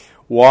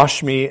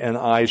 Wash me and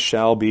I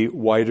shall be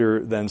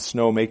whiter than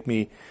snow. Make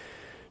me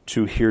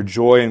to hear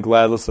joy and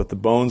gladness. Let the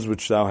bones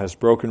which thou hast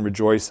broken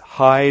rejoice.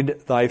 Hide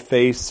thy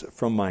face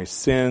from my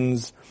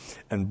sins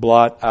and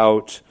blot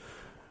out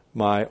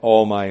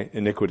all my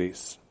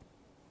iniquities.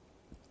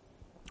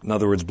 In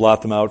other words,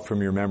 blot them out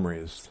from your memory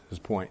is his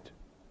point.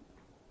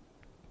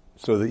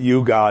 So that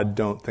you, God,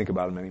 don't think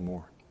about them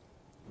anymore.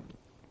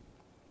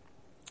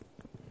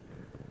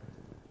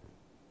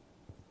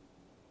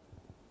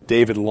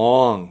 David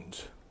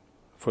longed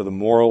for the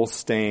moral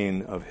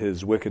stain of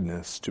his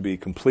wickedness to be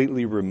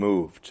completely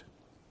removed.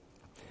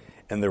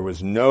 And there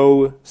was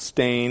no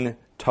stain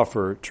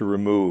tougher to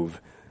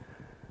remove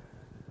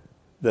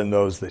than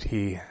those that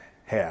he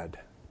had.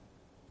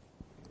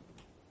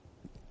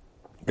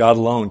 God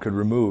alone could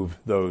remove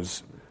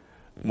those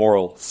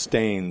moral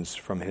stains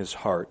from his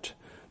heart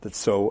that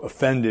so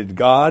offended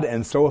God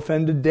and so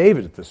offended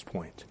David at this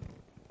point.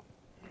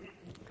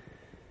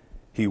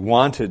 He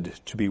wanted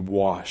to be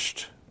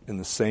washed in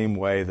the same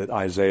way that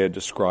Isaiah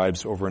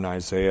describes over in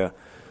Isaiah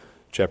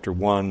chapter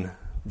 1,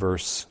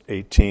 verse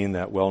 18,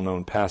 that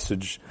well-known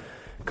passage.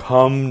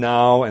 Come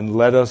now and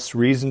let us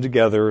reason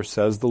together,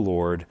 says the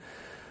Lord.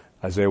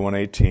 Isaiah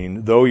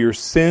 1:18. Though your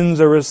sins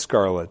are as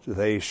scarlet,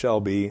 they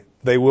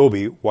will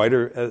be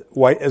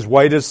as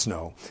white as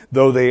snow.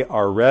 Though they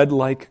are red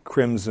like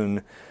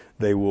crimson,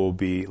 they will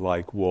be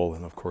like wool.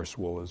 And of course,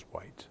 wool is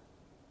white.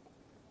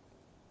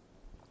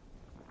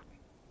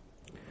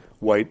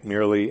 White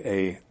merely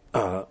a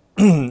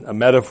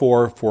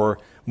metaphor for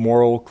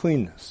moral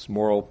cleanness,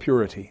 moral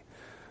purity,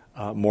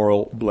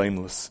 moral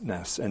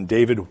blamelessness. And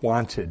David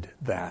wanted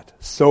that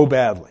so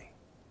badly.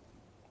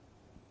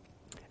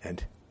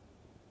 And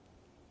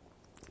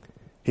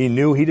he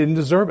knew he didn't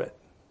deserve it.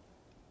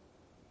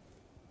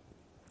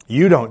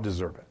 You don't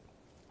deserve it.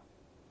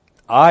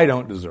 I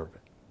don't deserve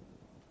it.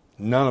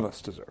 None of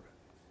us deserve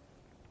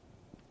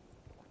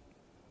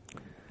it.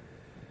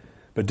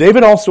 But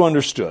David also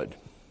understood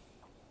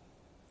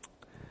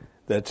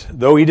that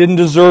though he didn't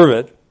deserve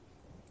it,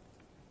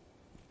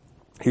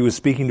 he was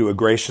speaking to a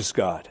gracious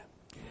God.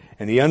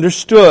 And he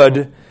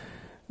understood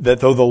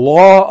that though the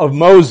law of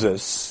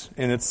Moses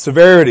in its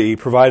severity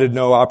provided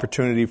no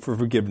opportunity for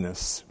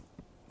forgiveness,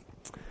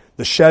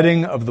 the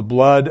shedding of the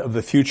blood of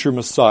the future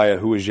Messiah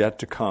who was yet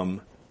to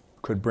come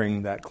could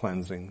bring that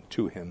cleansing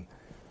to him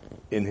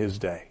in his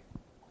day.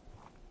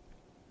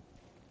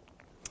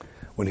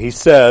 When he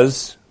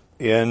says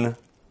in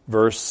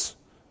verse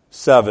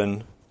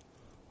 7,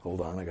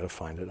 hold on, I got to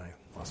find it. I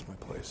lost my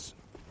place.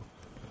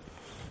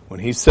 When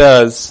he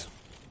says,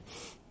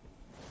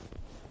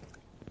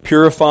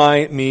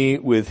 purify me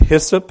with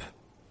hyssop,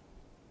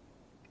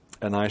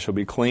 and I shall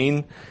be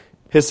clean.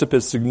 Hyssop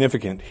is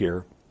significant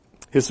here.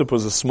 Hyssop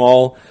was a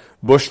small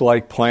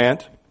bush-like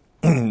plant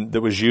that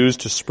was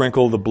used to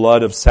sprinkle the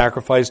blood of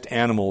sacrificed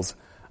animals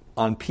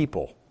on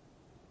people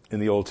in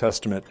the Old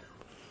Testament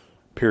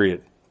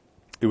period.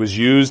 It was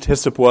used,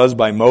 hyssop was,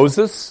 by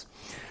Moses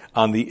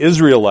on the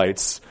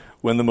Israelites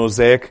when the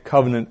Mosaic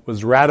covenant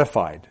was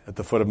ratified at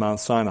the foot of Mount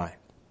Sinai.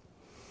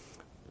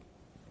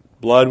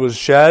 Blood was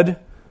shed,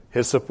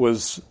 hyssop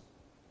was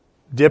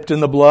dipped in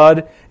the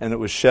blood, and it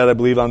was shed, I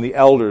believe, on the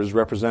elders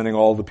representing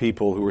all the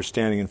people who were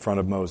standing in front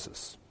of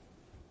Moses.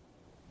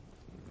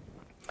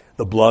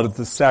 The blood of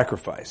the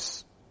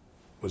sacrifice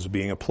was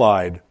being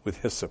applied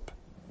with hyssop.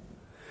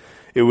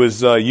 It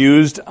was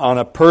used on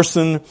a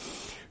person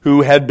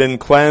who had been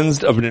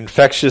cleansed of an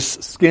infectious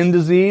skin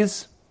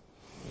disease.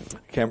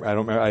 I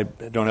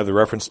don't have the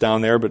reference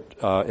down there,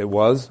 but it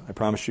was. I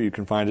promise you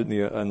can find it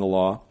in the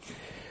law.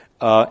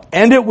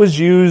 And it was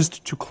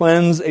used to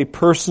cleanse a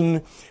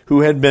person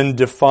who had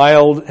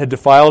defiled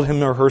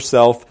him or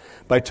herself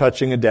by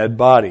touching a dead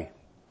body.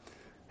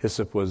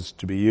 Hyssop was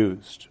to be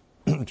used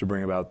to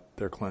bring about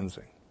their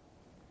cleansing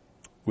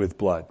with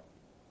blood.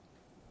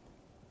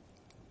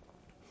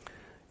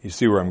 You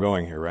see where I'm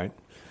going here, right?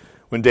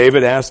 When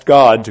David asked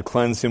God to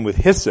cleanse him with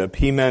hyssop,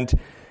 he meant,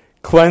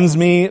 cleanse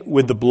me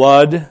with the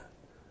blood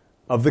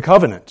of the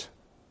covenant.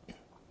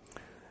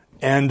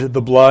 And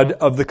the blood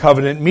of the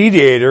covenant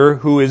mediator,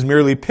 who is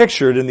merely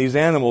pictured in these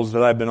animals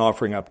that I've been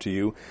offering up to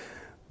you,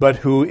 but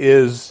who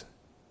is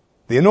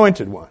the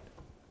anointed one,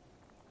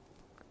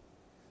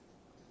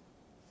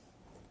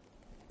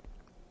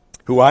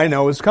 who I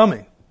know is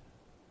coming.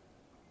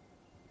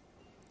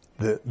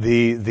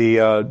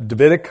 The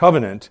Davidic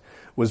covenant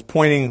was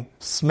pointing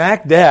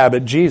smack dab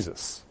at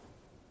Jesus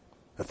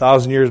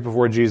 1,000 years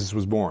before Jesus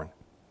was born.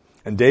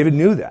 And David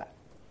knew that.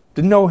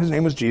 Didn't know his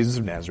name was Jesus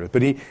of Nazareth,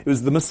 but it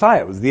was the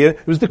Messiah,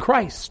 it was the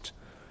Christ.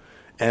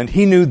 And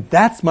he knew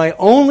that's my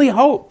only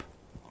hope.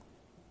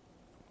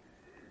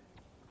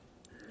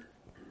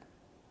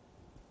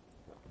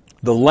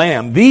 The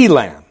Lamb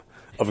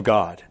of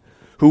God,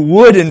 who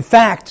would in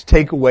fact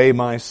take away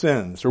my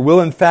sins, or will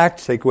in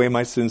fact take away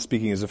my sins,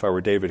 speaking as if I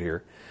were David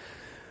here,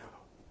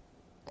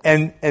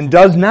 and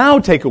does now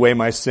take away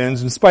my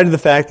sins in spite of the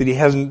fact that he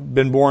hasn't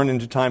been born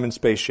into time and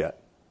space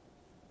yet,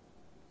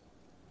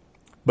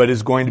 but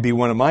is going to be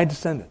one of my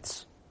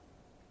descendants.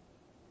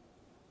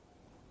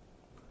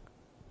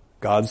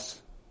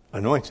 God's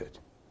anointed,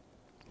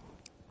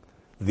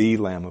 the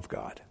Lamb of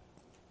God.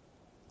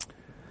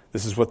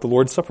 This is what the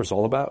Lord's Supper is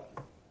all about.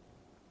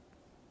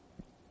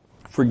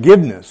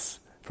 Forgiveness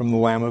from the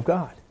Lamb of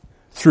God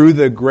through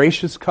the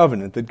gracious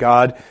covenant that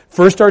God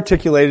first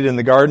articulated in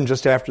the garden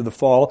just after the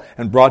fall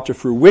and brought to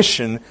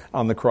fruition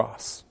on the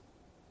cross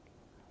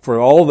for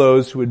all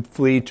those who would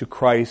flee to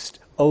Christ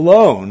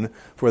alone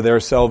for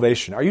their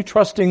salvation. Are you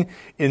trusting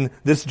in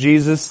this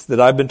Jesus that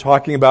I've been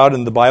talking about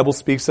and the Bible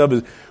speaks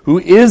of, who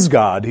is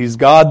God? He's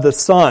God the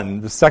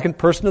Son, the second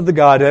person of the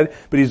Godhead,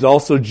 but he's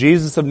also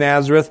Jesus of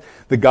Nazareth,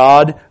 the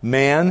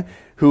God-man,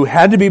 who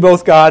had to be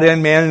both God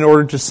and man in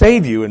order to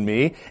save you and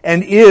me,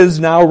 and is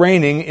now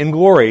reigning in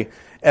glory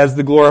as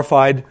the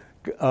glorified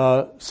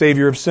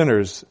Savior of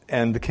sinners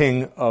and the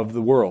King of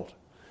the world.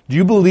 Do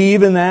you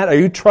believe in that? Are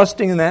you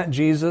trusting in that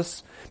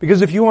Jesus?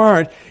 Because if you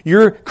aren't,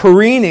 you're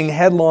careening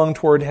headlong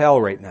toward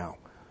hell right now.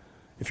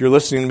 If you're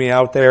listening to me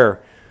out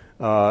there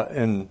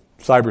in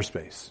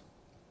cyberspace.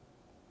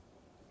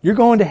 You're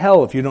going to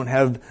hell if you don't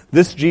have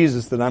this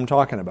Jesus that I'm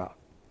talking about.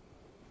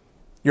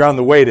 You're on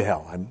the way to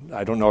hell.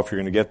 I don't know if you're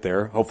going to get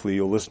there. Hopefully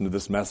you'll listen to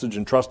this message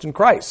and trust in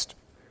Christ.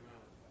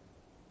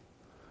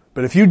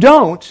 But if you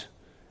don't,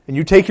 and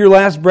you take your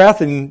last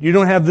breath and you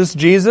don't have this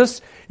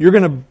Jesus, you're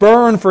going to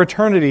burn for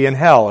eternity in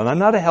hell. And I'm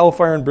not a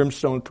hellfire and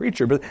brimstone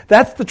preacher, but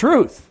that's the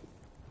truth.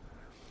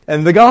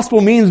 And the gospel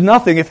means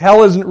nothing if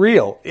hell isn't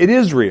real. It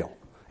is real.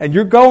 And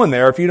you're going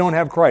there if you don't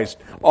have Christ.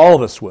 All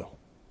of us will.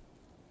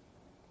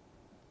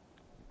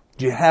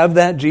 Do you have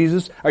that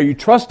Jesus? Are you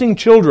trusting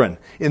children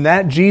in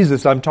that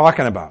Jesus I'm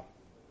talking about?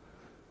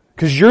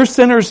 Because you're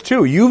sinners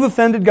too. You've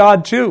offended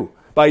God too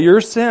by your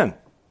sin.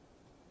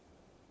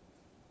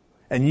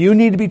 And you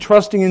need to be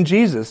trusting in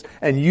Jesus,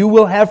 and you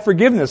will have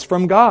forgiveness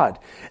from God.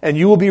 And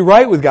you will be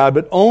right with God,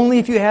 but only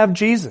if you have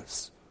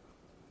Jesus.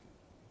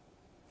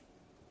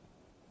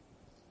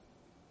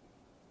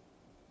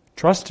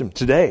 Trust Him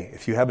today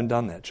if you haven't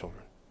done that,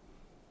 children.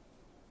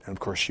 And of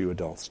course you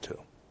adults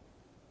too.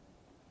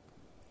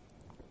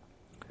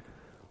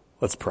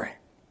 Let's pray.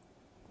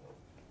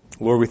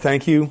 Lord, we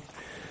thank you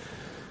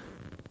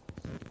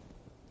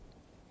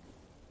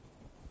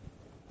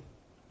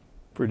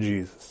for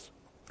Jesus.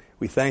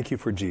 We thank you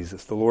for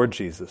Jesus, the Lord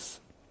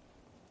Jesus.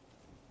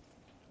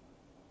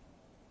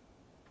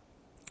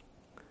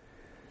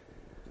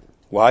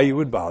 Why you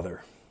would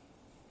bother.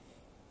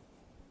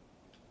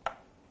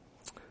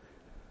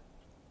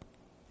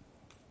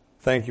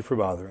 Thank you for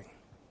bothering.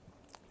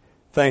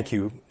 Thank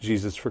you,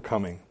 Jesus, for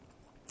coming,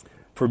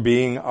 for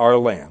being our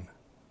Lamb,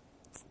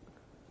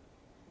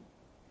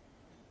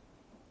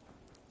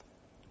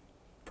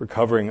 for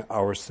covering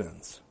our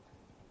sins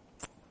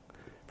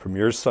from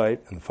your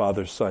sight and the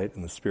Father's sight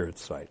and the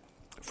Spirit's sight,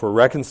 for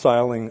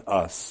reconciling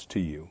us to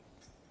you.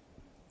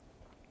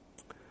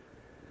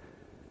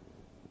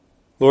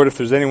 Lord, if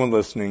there's anyone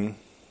listening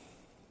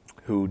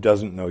who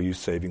doesn't know you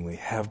savingly,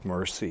 have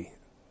mercy.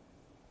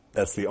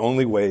 That's the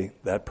only way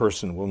that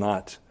person will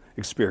not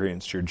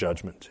experienced your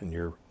judgment and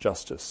your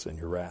justice and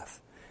your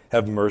wrath.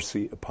 Have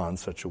mercy upon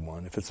such a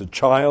one. If it's a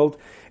child,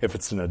 if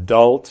it's an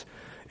adult,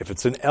 if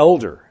it's an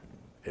elder,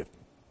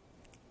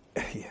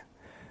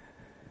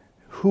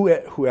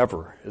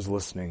 whoever is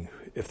listening,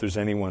 if there's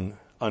anyone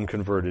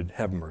unconverted,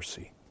 have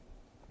mercy.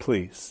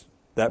 Please.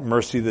 That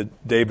mercy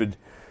that David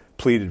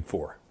pleaded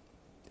for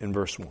in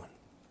verse 1.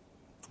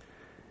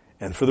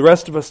 And for the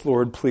rest of us,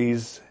 Lord,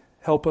 please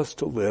help us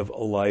to live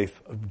a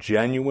life of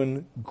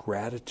genuine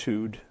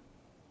gratitude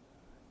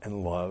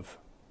and love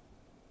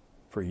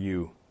for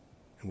you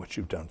and what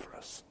you've done for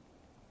us.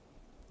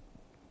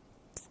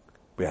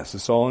 We ask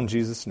this all in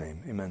Jesus'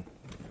 name. Amen.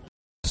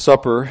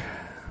 Supper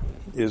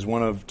is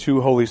one of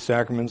two holy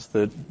sacraments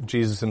that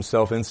Jesus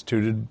himself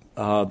instituted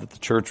that the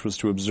church was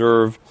to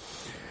observe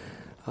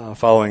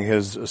following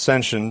his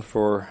ascension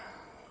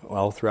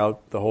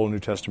throughout the whole New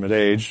Testament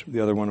age. The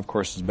other one, of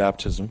course, is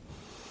baptism.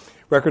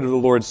 Record of the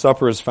Lord's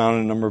Supper is found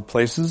in a number of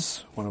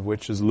places, one of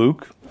which is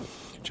Luke,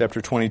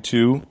 chapter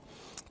 22,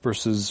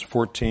 verses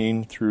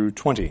 14 through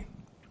 20.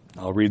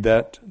 I'll read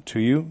that to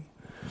you.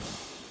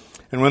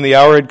 And when the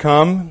hour had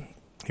come,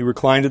 he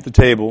reclined at the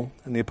table,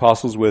 and the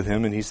apostles with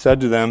him, and he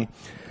said to them,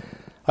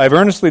 I have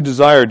earnestly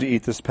desired to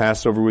eat this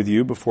Passover with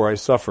you before I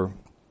suffer.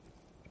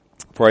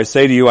 For I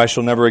say to you, I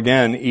shall never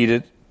again eat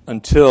it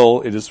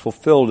until it is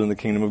fulfilled in the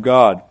kingdom of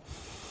God.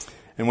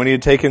 And when he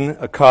had taken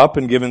a cup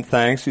and given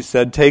thanks, he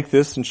said, Take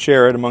this and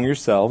share it among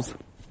yourselves.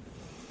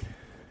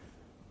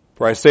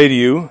 For I say to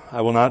you,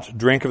 I will not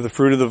drink of the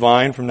fruit of the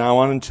vine from now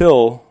on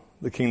until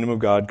the kingdom of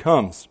God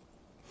comes.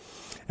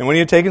 And when he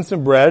had taken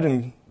some bread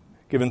and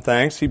given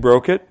thanks, he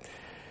broke it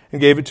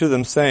and gave it to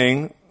them,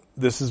 saying,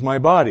 This is my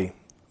body,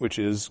 which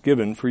is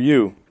given for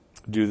you.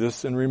 Do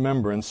this in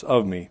remembrance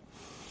of me.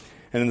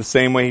 And in the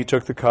same way he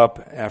took the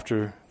cup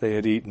after they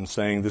had eaten,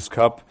 saying, This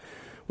cup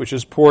which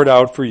is poured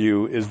out for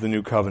you is the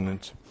new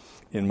covenant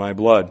in my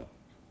blood.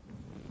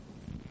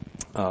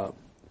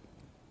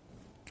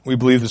 We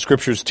believe the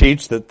Scriptures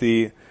teach that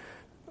these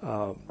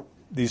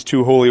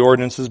two holy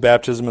ordinances,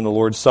 baptism and the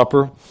Lord's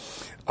Supper,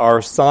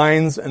 are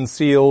signs and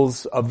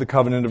seals of the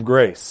covenant of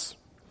grace.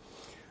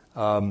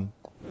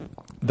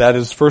 That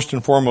is first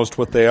and foremost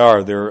what they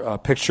are. They're a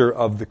picture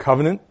of the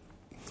covenant,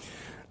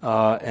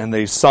 and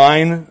they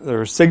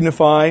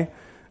signify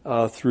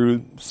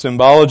through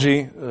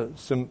symbology,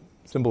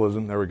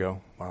 symbolism. There we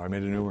go. Wow, I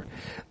made a new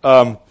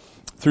word.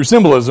 Through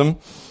symbolism,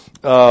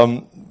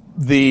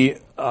 the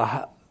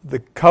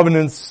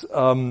covenant's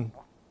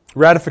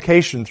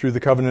ratification through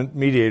the covenant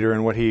mediator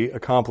and what he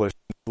accomplished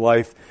in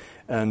life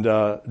and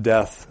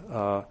death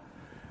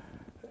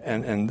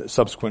and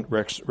subsequent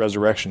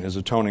resurrection, his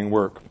atoning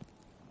work.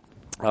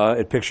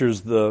 It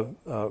pictures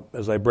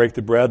as I break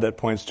the bread, that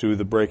points to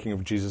the breaking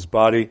of Jesus'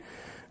 body,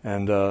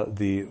 and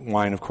the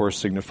wine, of course,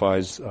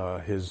 signifies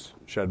his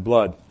shed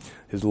blood,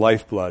 his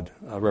lifeblood,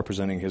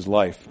 representing his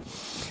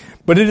life.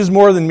 But it is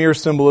more than mere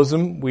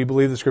symbolism. We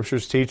believe the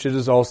Scriptures teach it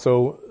is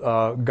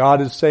also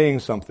God is saying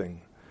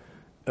something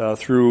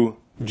through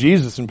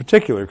Jesus in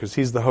particular, because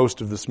he's the host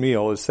of this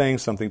meal, is saying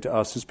something to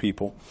us, his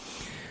people.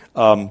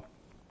 That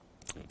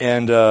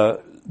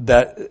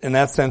in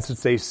that sense,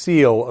 it's a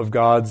seal of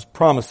God's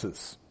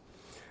promises.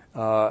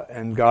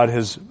 And God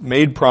has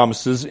made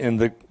promises in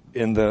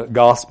the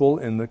gospel,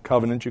 in the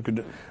covenant. You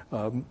could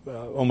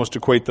almost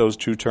equate those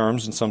two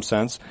terms in some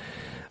sense.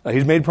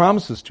 He's made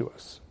promises to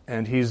us.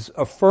 And he's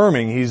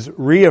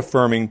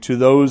reaffirming to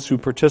those who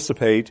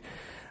participate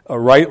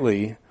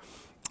rightly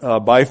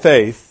by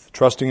faith,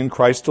 trusting in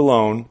Christ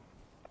alone,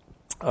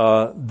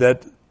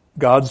 that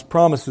God's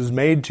promises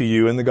made to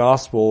you in the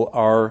gospel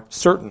are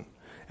certain.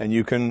 And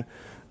you can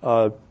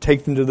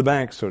take them to the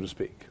bank, so to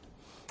speak.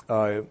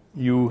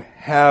 You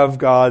have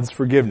God's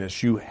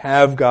forgiveness. You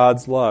have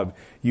God's love.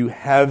 You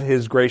have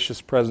his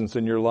gracious presence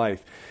in your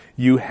life.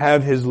 You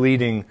have his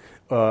leading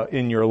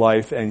in your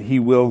life, and he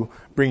will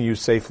bring you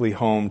safely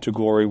home to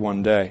glory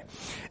one day.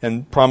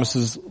 And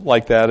promises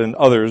like that and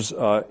others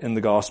in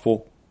the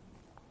gospel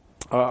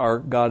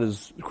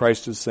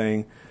Christ is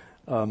saying,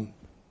 I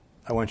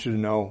want you to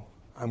know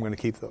I'm going to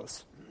keep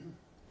those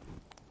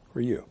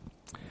for you.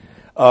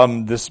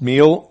 This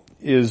meal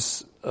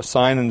is a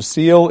sign and a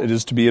seal. It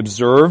is to be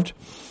observed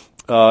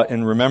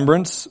in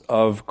remembrance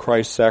of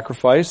Christ's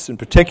sacrifice, in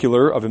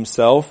particular of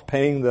himself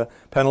paying the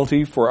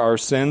penalty for our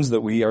sins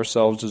that we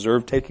ourselves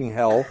deserve, taking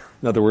hell,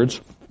 in other words,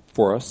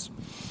 for us.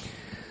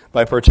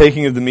 By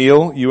partaking of the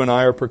meal, you and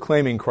I are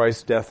proclaiming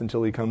Christ's death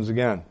until he comes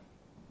again,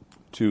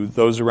 to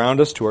those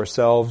around us, to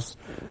ourselves,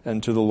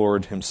 and to the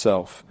Lord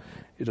himself.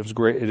 It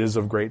is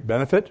of great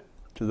benefit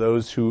to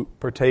those who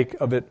partake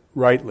of it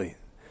rightly.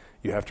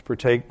 You have to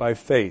partake by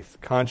faith,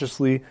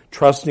 consciously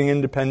trusting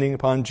and depending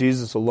upon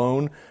Jesus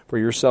alone for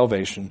your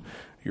salvation,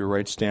 your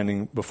right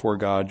standing before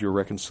God, your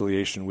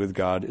reconciliation with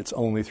God. It's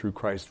only through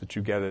Christ that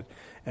you get it.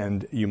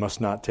 And you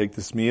must not take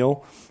this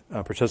meal,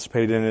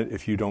 participate in it,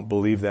 if you don't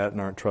believe that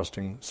and aren't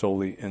trusting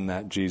solely in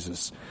that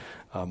Jesus,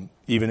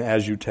 even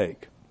as you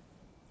take.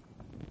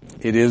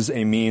 It is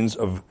a means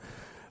of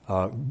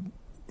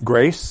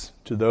grace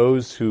to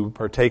those who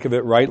partake of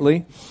it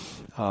rightly.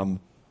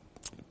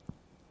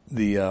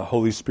 the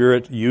Holy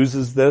Spirit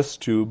uses this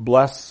to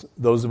bless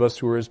those of us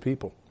who are His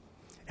people.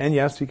 And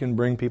yes, He can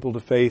bring people to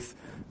faith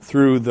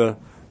through the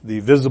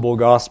visible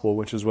gospel,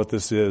 which is what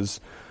this is,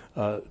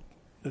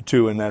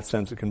 too. In that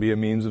sense, it can be a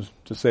means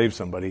to save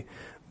somebody.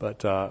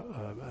 But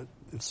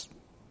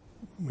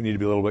we need to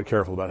be a little bit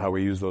careful about how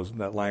we use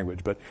that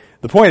language. But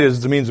the point is,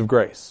 it's a means of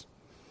grace.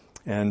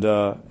 And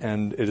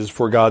it is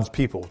for God's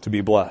people to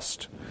be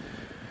blessed.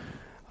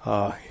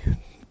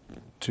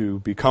 To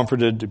be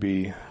comforted, to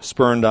be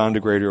spurned on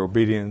to greater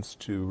obedience,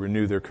 to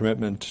renew their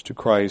commitment to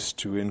Christ,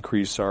 to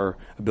increase our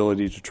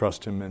ability to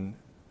trust Him and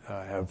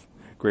have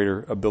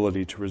greater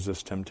ability to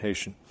resist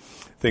temptation.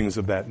 Things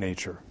of that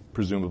nature.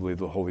 Presumably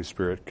the Holy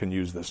Spirit can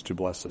use this to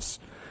bless us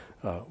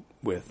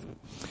with.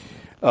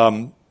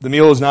 The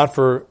meal is not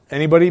for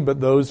anybody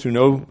but those who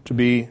know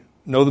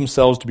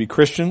themselves to be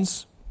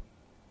Christians.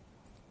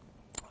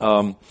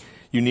 You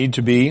need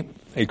to be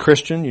a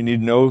Christian. You need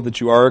to know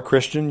that you are a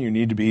Christian. You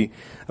need to be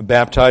a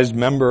baptized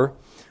member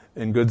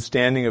in good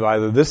standing of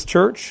either this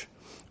church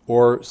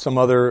or some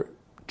other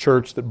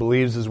church that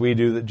believes as we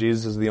do that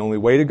Jesus is the only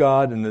way to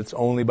God, and it's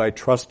only by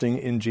trusting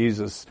in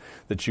Jesus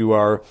that you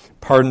are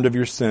pardoned of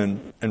your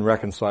sin and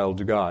reconciled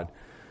to God.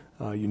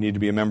 You need to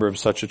be a member of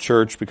such a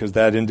church because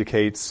that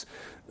indicates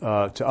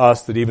to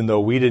us that even though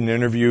we didn't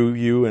interview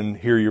you and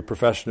hear your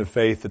profession of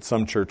faith, that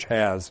some church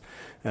has,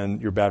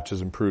 and your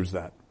baptism proves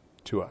that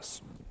to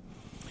us.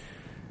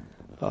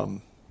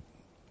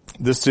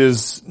 This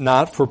is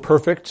not for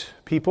perfect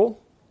people.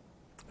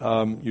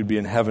 You'd be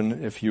in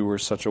heaven if you were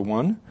such a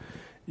one.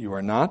 You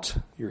are not.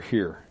 You're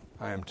here.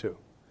 I am too.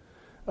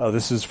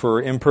 This is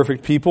for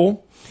imperfect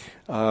people.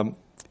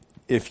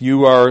 If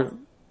you are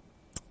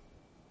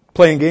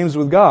playing games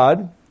with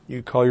God,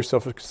 you call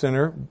yourself a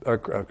sinner, a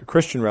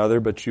Christian rather,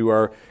 but you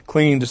are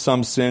clinging to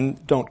some sin,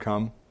 don't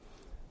come.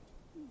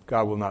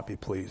 God will not be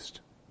pleased.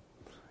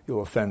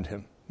 You'll offend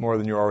Him more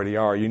than you already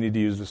are. You need to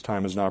use this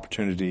time as an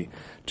opportunity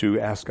to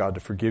ask God to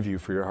forgive you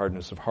for your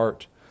hardness of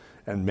heart,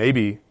 and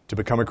maybe to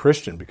become a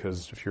Christian,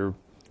 because if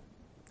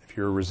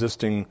you're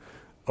resisting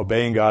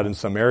obeying God in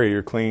some area,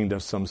 you're clinging to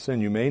some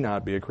sin, you may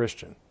not be a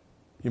Christian.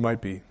 You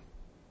might be,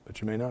 but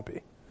you may not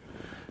be.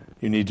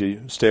 You need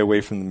to stay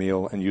away from the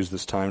meal and use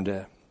this time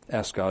to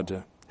ask God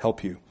to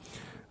help you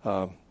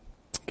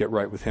get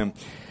right with Him.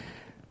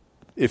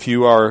 If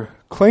you are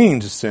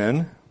clinging to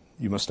sin,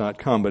 you must not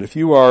come. But if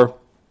you are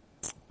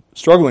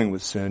struggling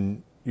with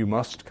sin, you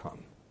must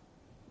come.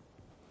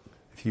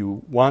 If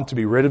you want to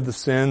be rid of the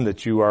sin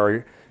that you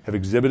have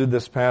exhibited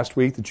this past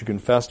week, that you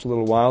confessed a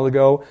little while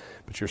ago,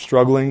 but you're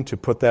struggling to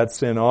put that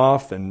sin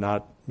off and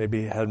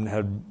maybe hadn't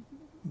had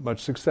much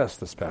success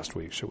this past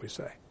week, shall we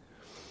say.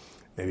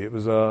 Maybe it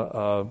was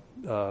a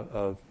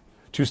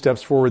 2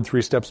 steps forward,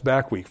 3 steps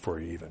back week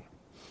for you even.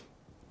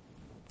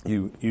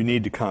 You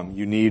need to come.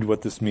 You need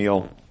what this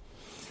meal,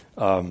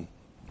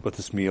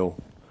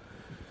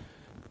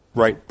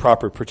 right,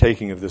 proper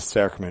partaking of this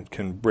sacrament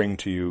can bring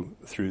to you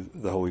through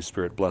the Holy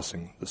Spirit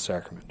blessing the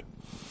sacrament.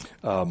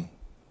 So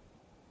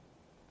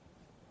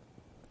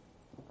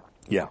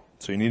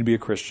you need to be a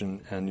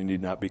Christian, and you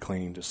need not be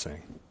clinging to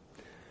sin.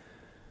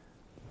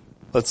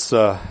 Let's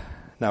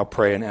now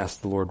pray and ask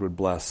the Lord would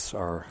bless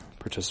our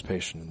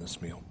participation in this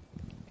meal.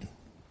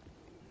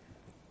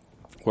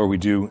 Lord, we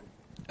do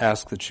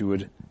ask that you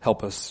would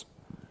help us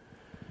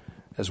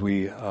as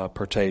we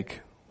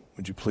partake.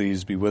 Would you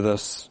please be with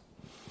us?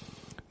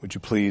 Would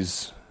you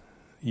please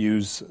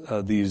use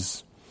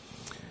these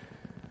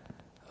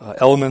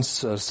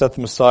elements, set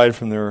them aside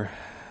from their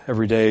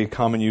everyday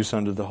common use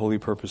unto the holy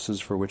purposes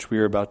for which we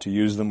are about to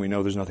use them. We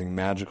know there's nothing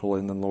magical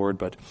in them, Lord,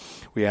 but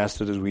we ask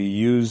that as we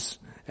use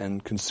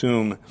and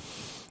consume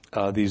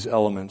these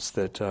elements,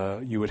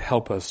 that you would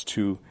help us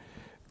to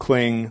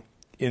cling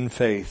in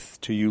faith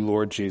to you,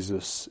 Lord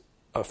Jesus,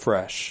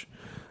 afresh,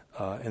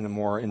 in a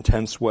more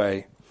intense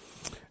way.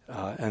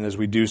 And as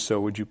we do so,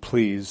 would you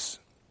please,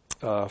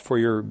 for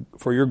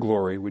your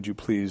glory, would you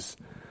please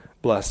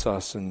bless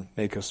us and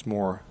make us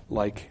more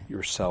like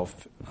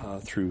yourself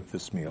through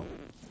this meal.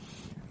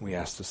 We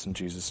ask this in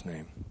Jesus'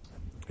 name.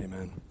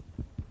 Amen.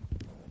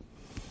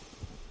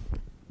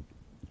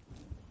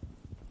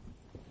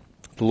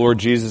 The Lord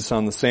Jesus,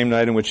 on the same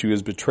night in which he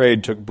was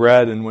betrayed, took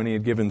bread, and when he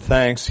had given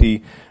thanks,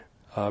 he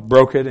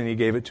broke it, and he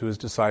gave it to his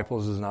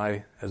disciples,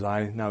 as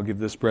I now give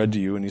this bread to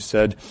you. And he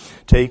said,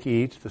 "Take,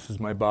 eat, this is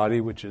my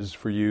body, which is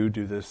for you.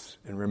 Do this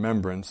in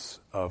remembrance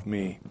of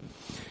me."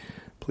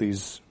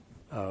 Please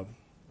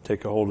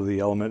take a hold of the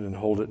element and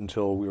hold it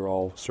until we are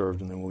all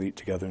served, and then we'll eat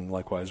together, and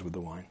likewise with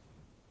the wine.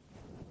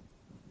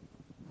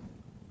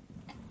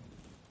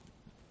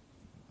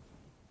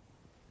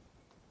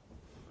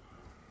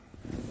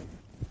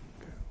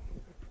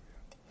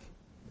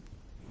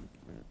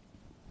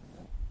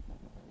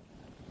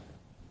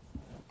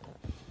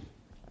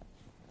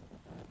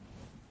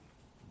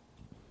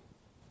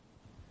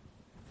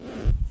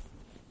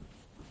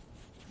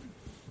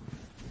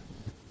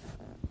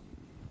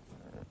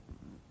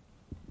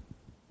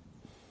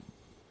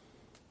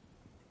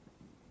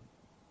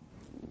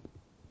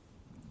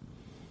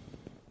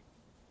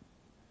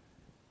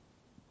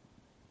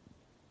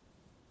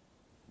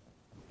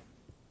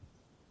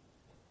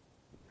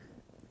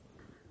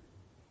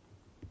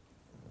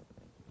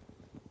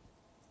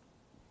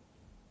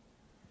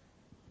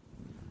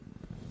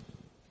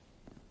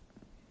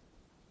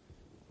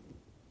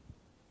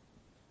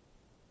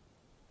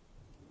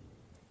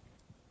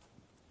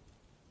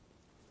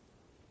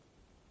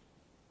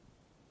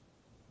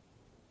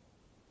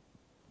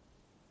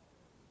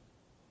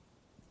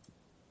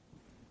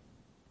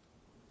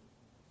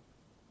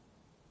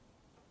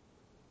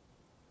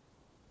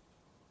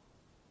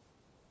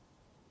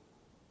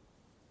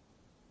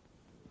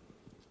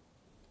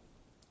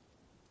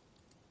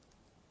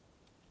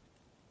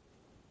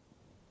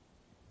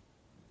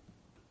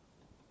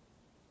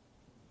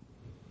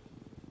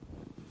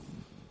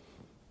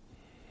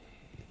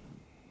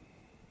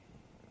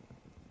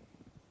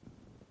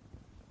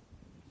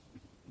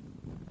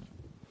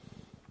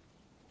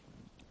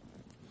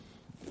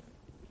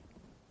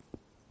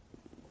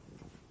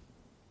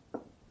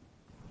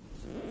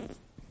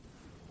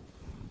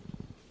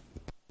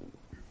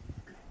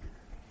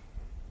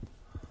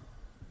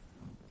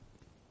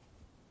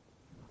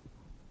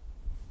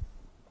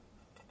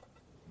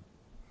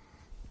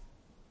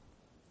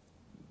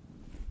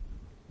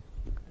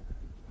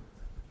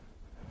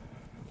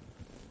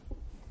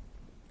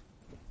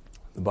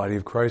 The body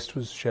of Christ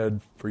was shed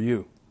for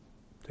you.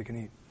 Take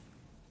and eat.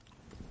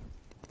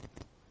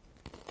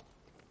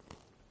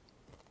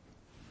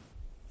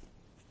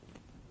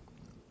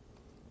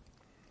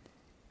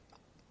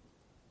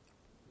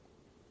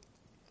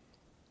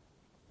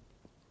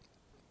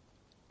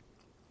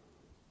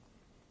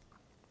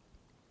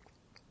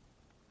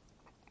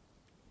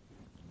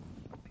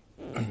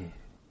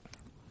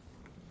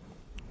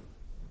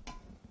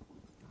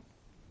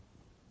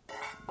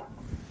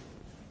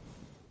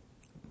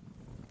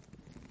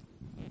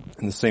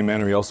 In the same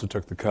manner, he also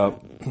took the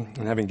cup, and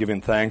having given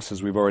thanks,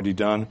 as we've already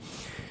done,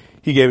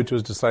 he gave it to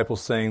his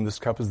disciples, saying, "This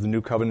cup is the new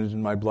covenant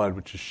in my blood,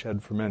 which is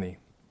shed for many,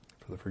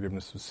 for the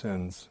forgiveness of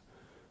sins.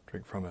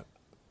 Drink from it,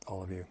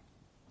 all of you."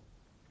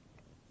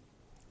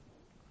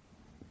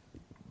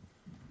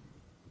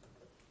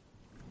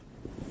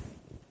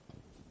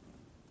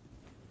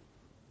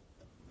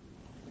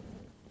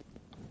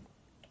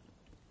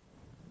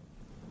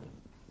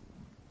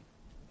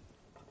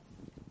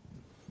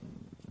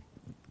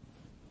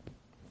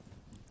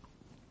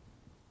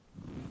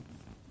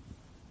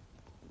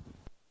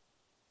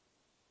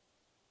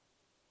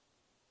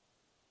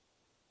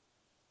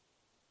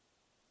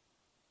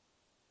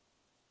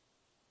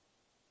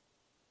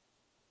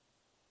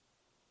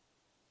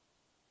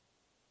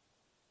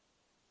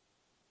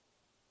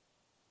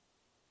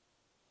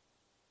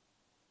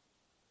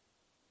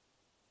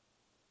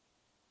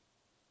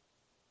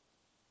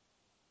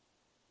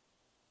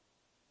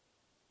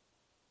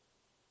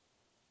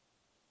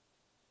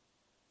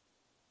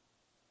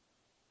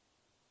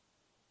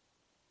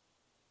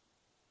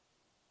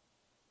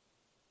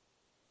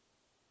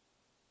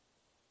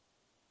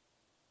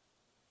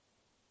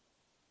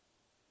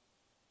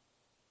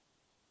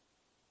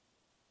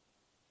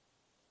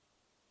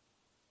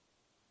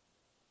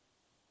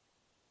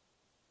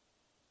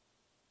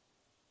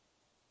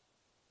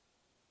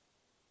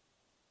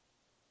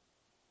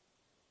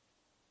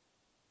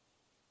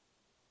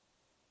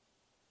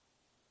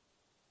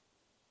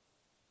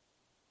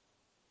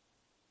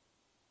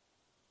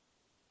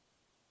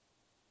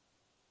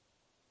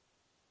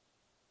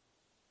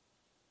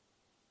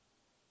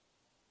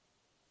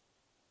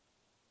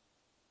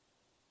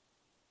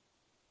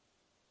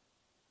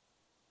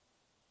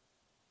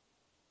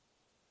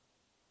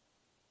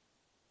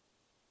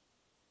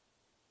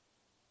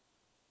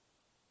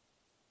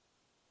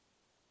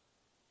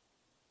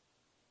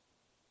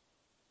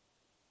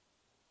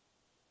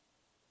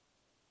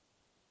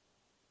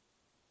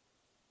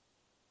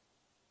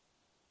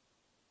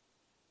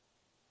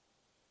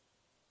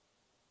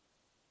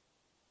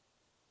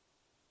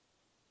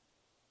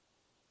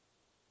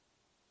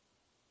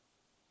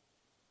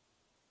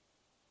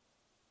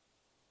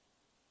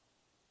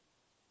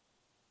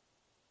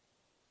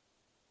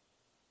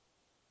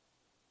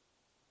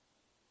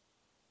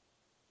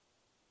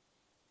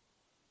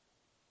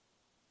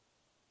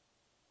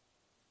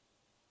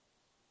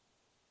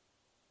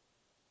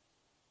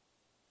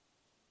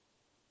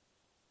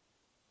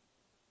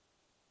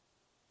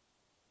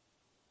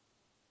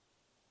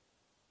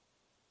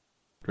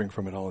 Drink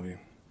from it, all of you.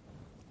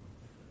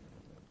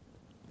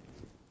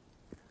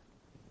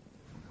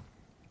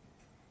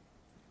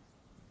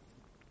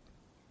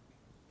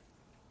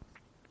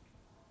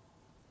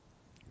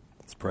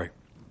 Let's pray.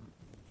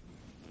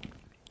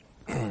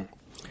 Oh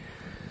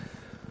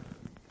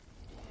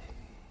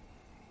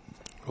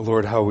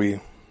Lord, how we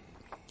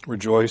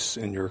rejoice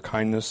in your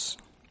kindness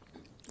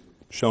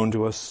shown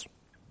to us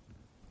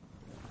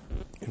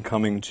in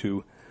coming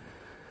to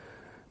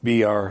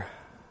be our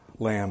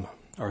Lamb,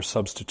 our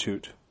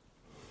substitute,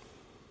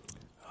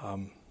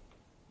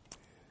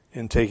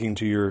 in taking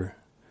to your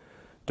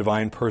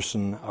divine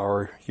person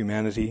our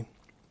humanity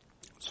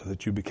so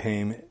that you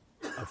became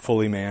a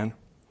fully man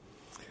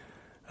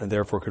and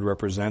therefore could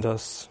represent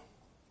us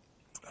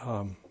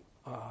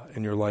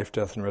in your life,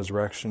 death, and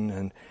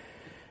resurrection,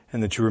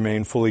 and that you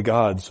remain fully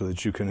God so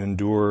that you can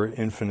endure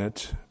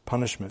infinite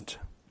punishment,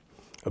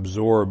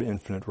 absorb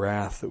infinite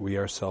wrath that we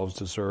ourselves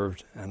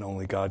deserved, and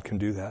only God can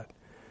do that,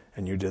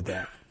 and you did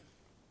that.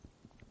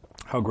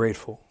 How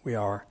grateful we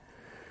are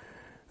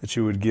that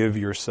you would give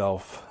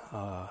yourself,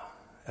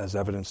 as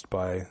evidenced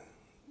by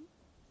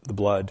the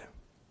blood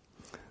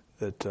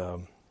that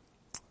the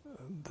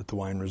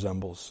wine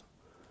resembles.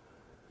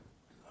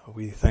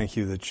 We thank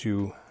you that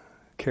you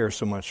care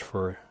so much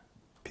for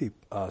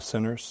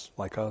sinners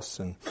like us,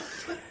 and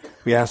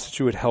we ask that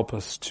you would help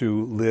us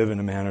to live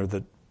in a manner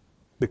that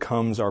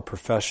becomes our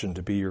profession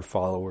to be your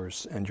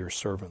followers and your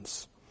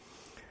servants.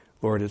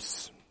 Lord,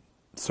 it's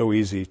so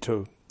easy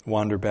to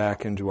wander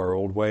back into our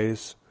old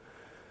ways,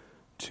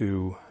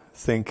 to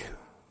think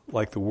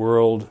like the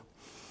world,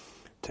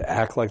 to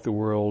act like the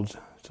world,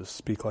 to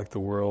speak like the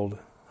world.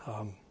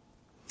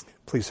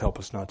 Please help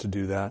us not to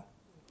do that.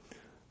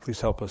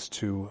 Please help us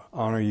to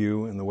honor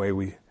you in the way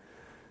we,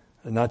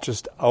 not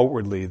just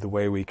outwardly, the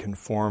way we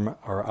conform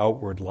our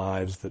outward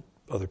lives that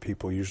other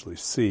people usually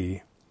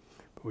see,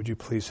 but would you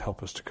please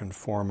help us to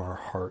conform our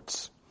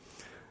hearts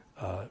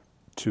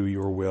to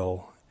your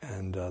will,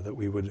 and that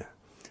we would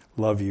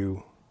love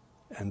you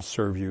and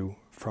serve you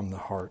from the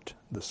heart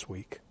this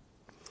week.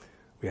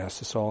 We ask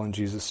this all in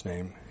Jesus'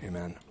 name.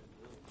 Amen.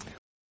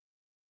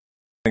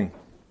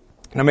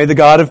 Now may the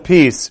God of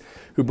peace,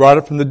 who brought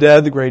it from the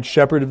dead, the great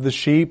shepherd of the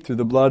sheep, through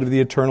the blood of the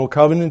eternal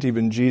covenant,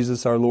 even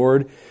Jesus our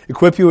Lord,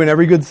 equip you in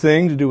every good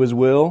thing to do his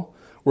will,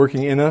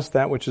 working in us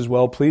that which is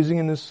well-pleasing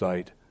in his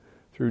sight,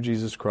 through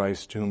Jesus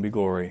Christ, to whom be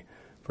glory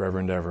forever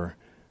and ever.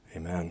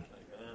 Amen.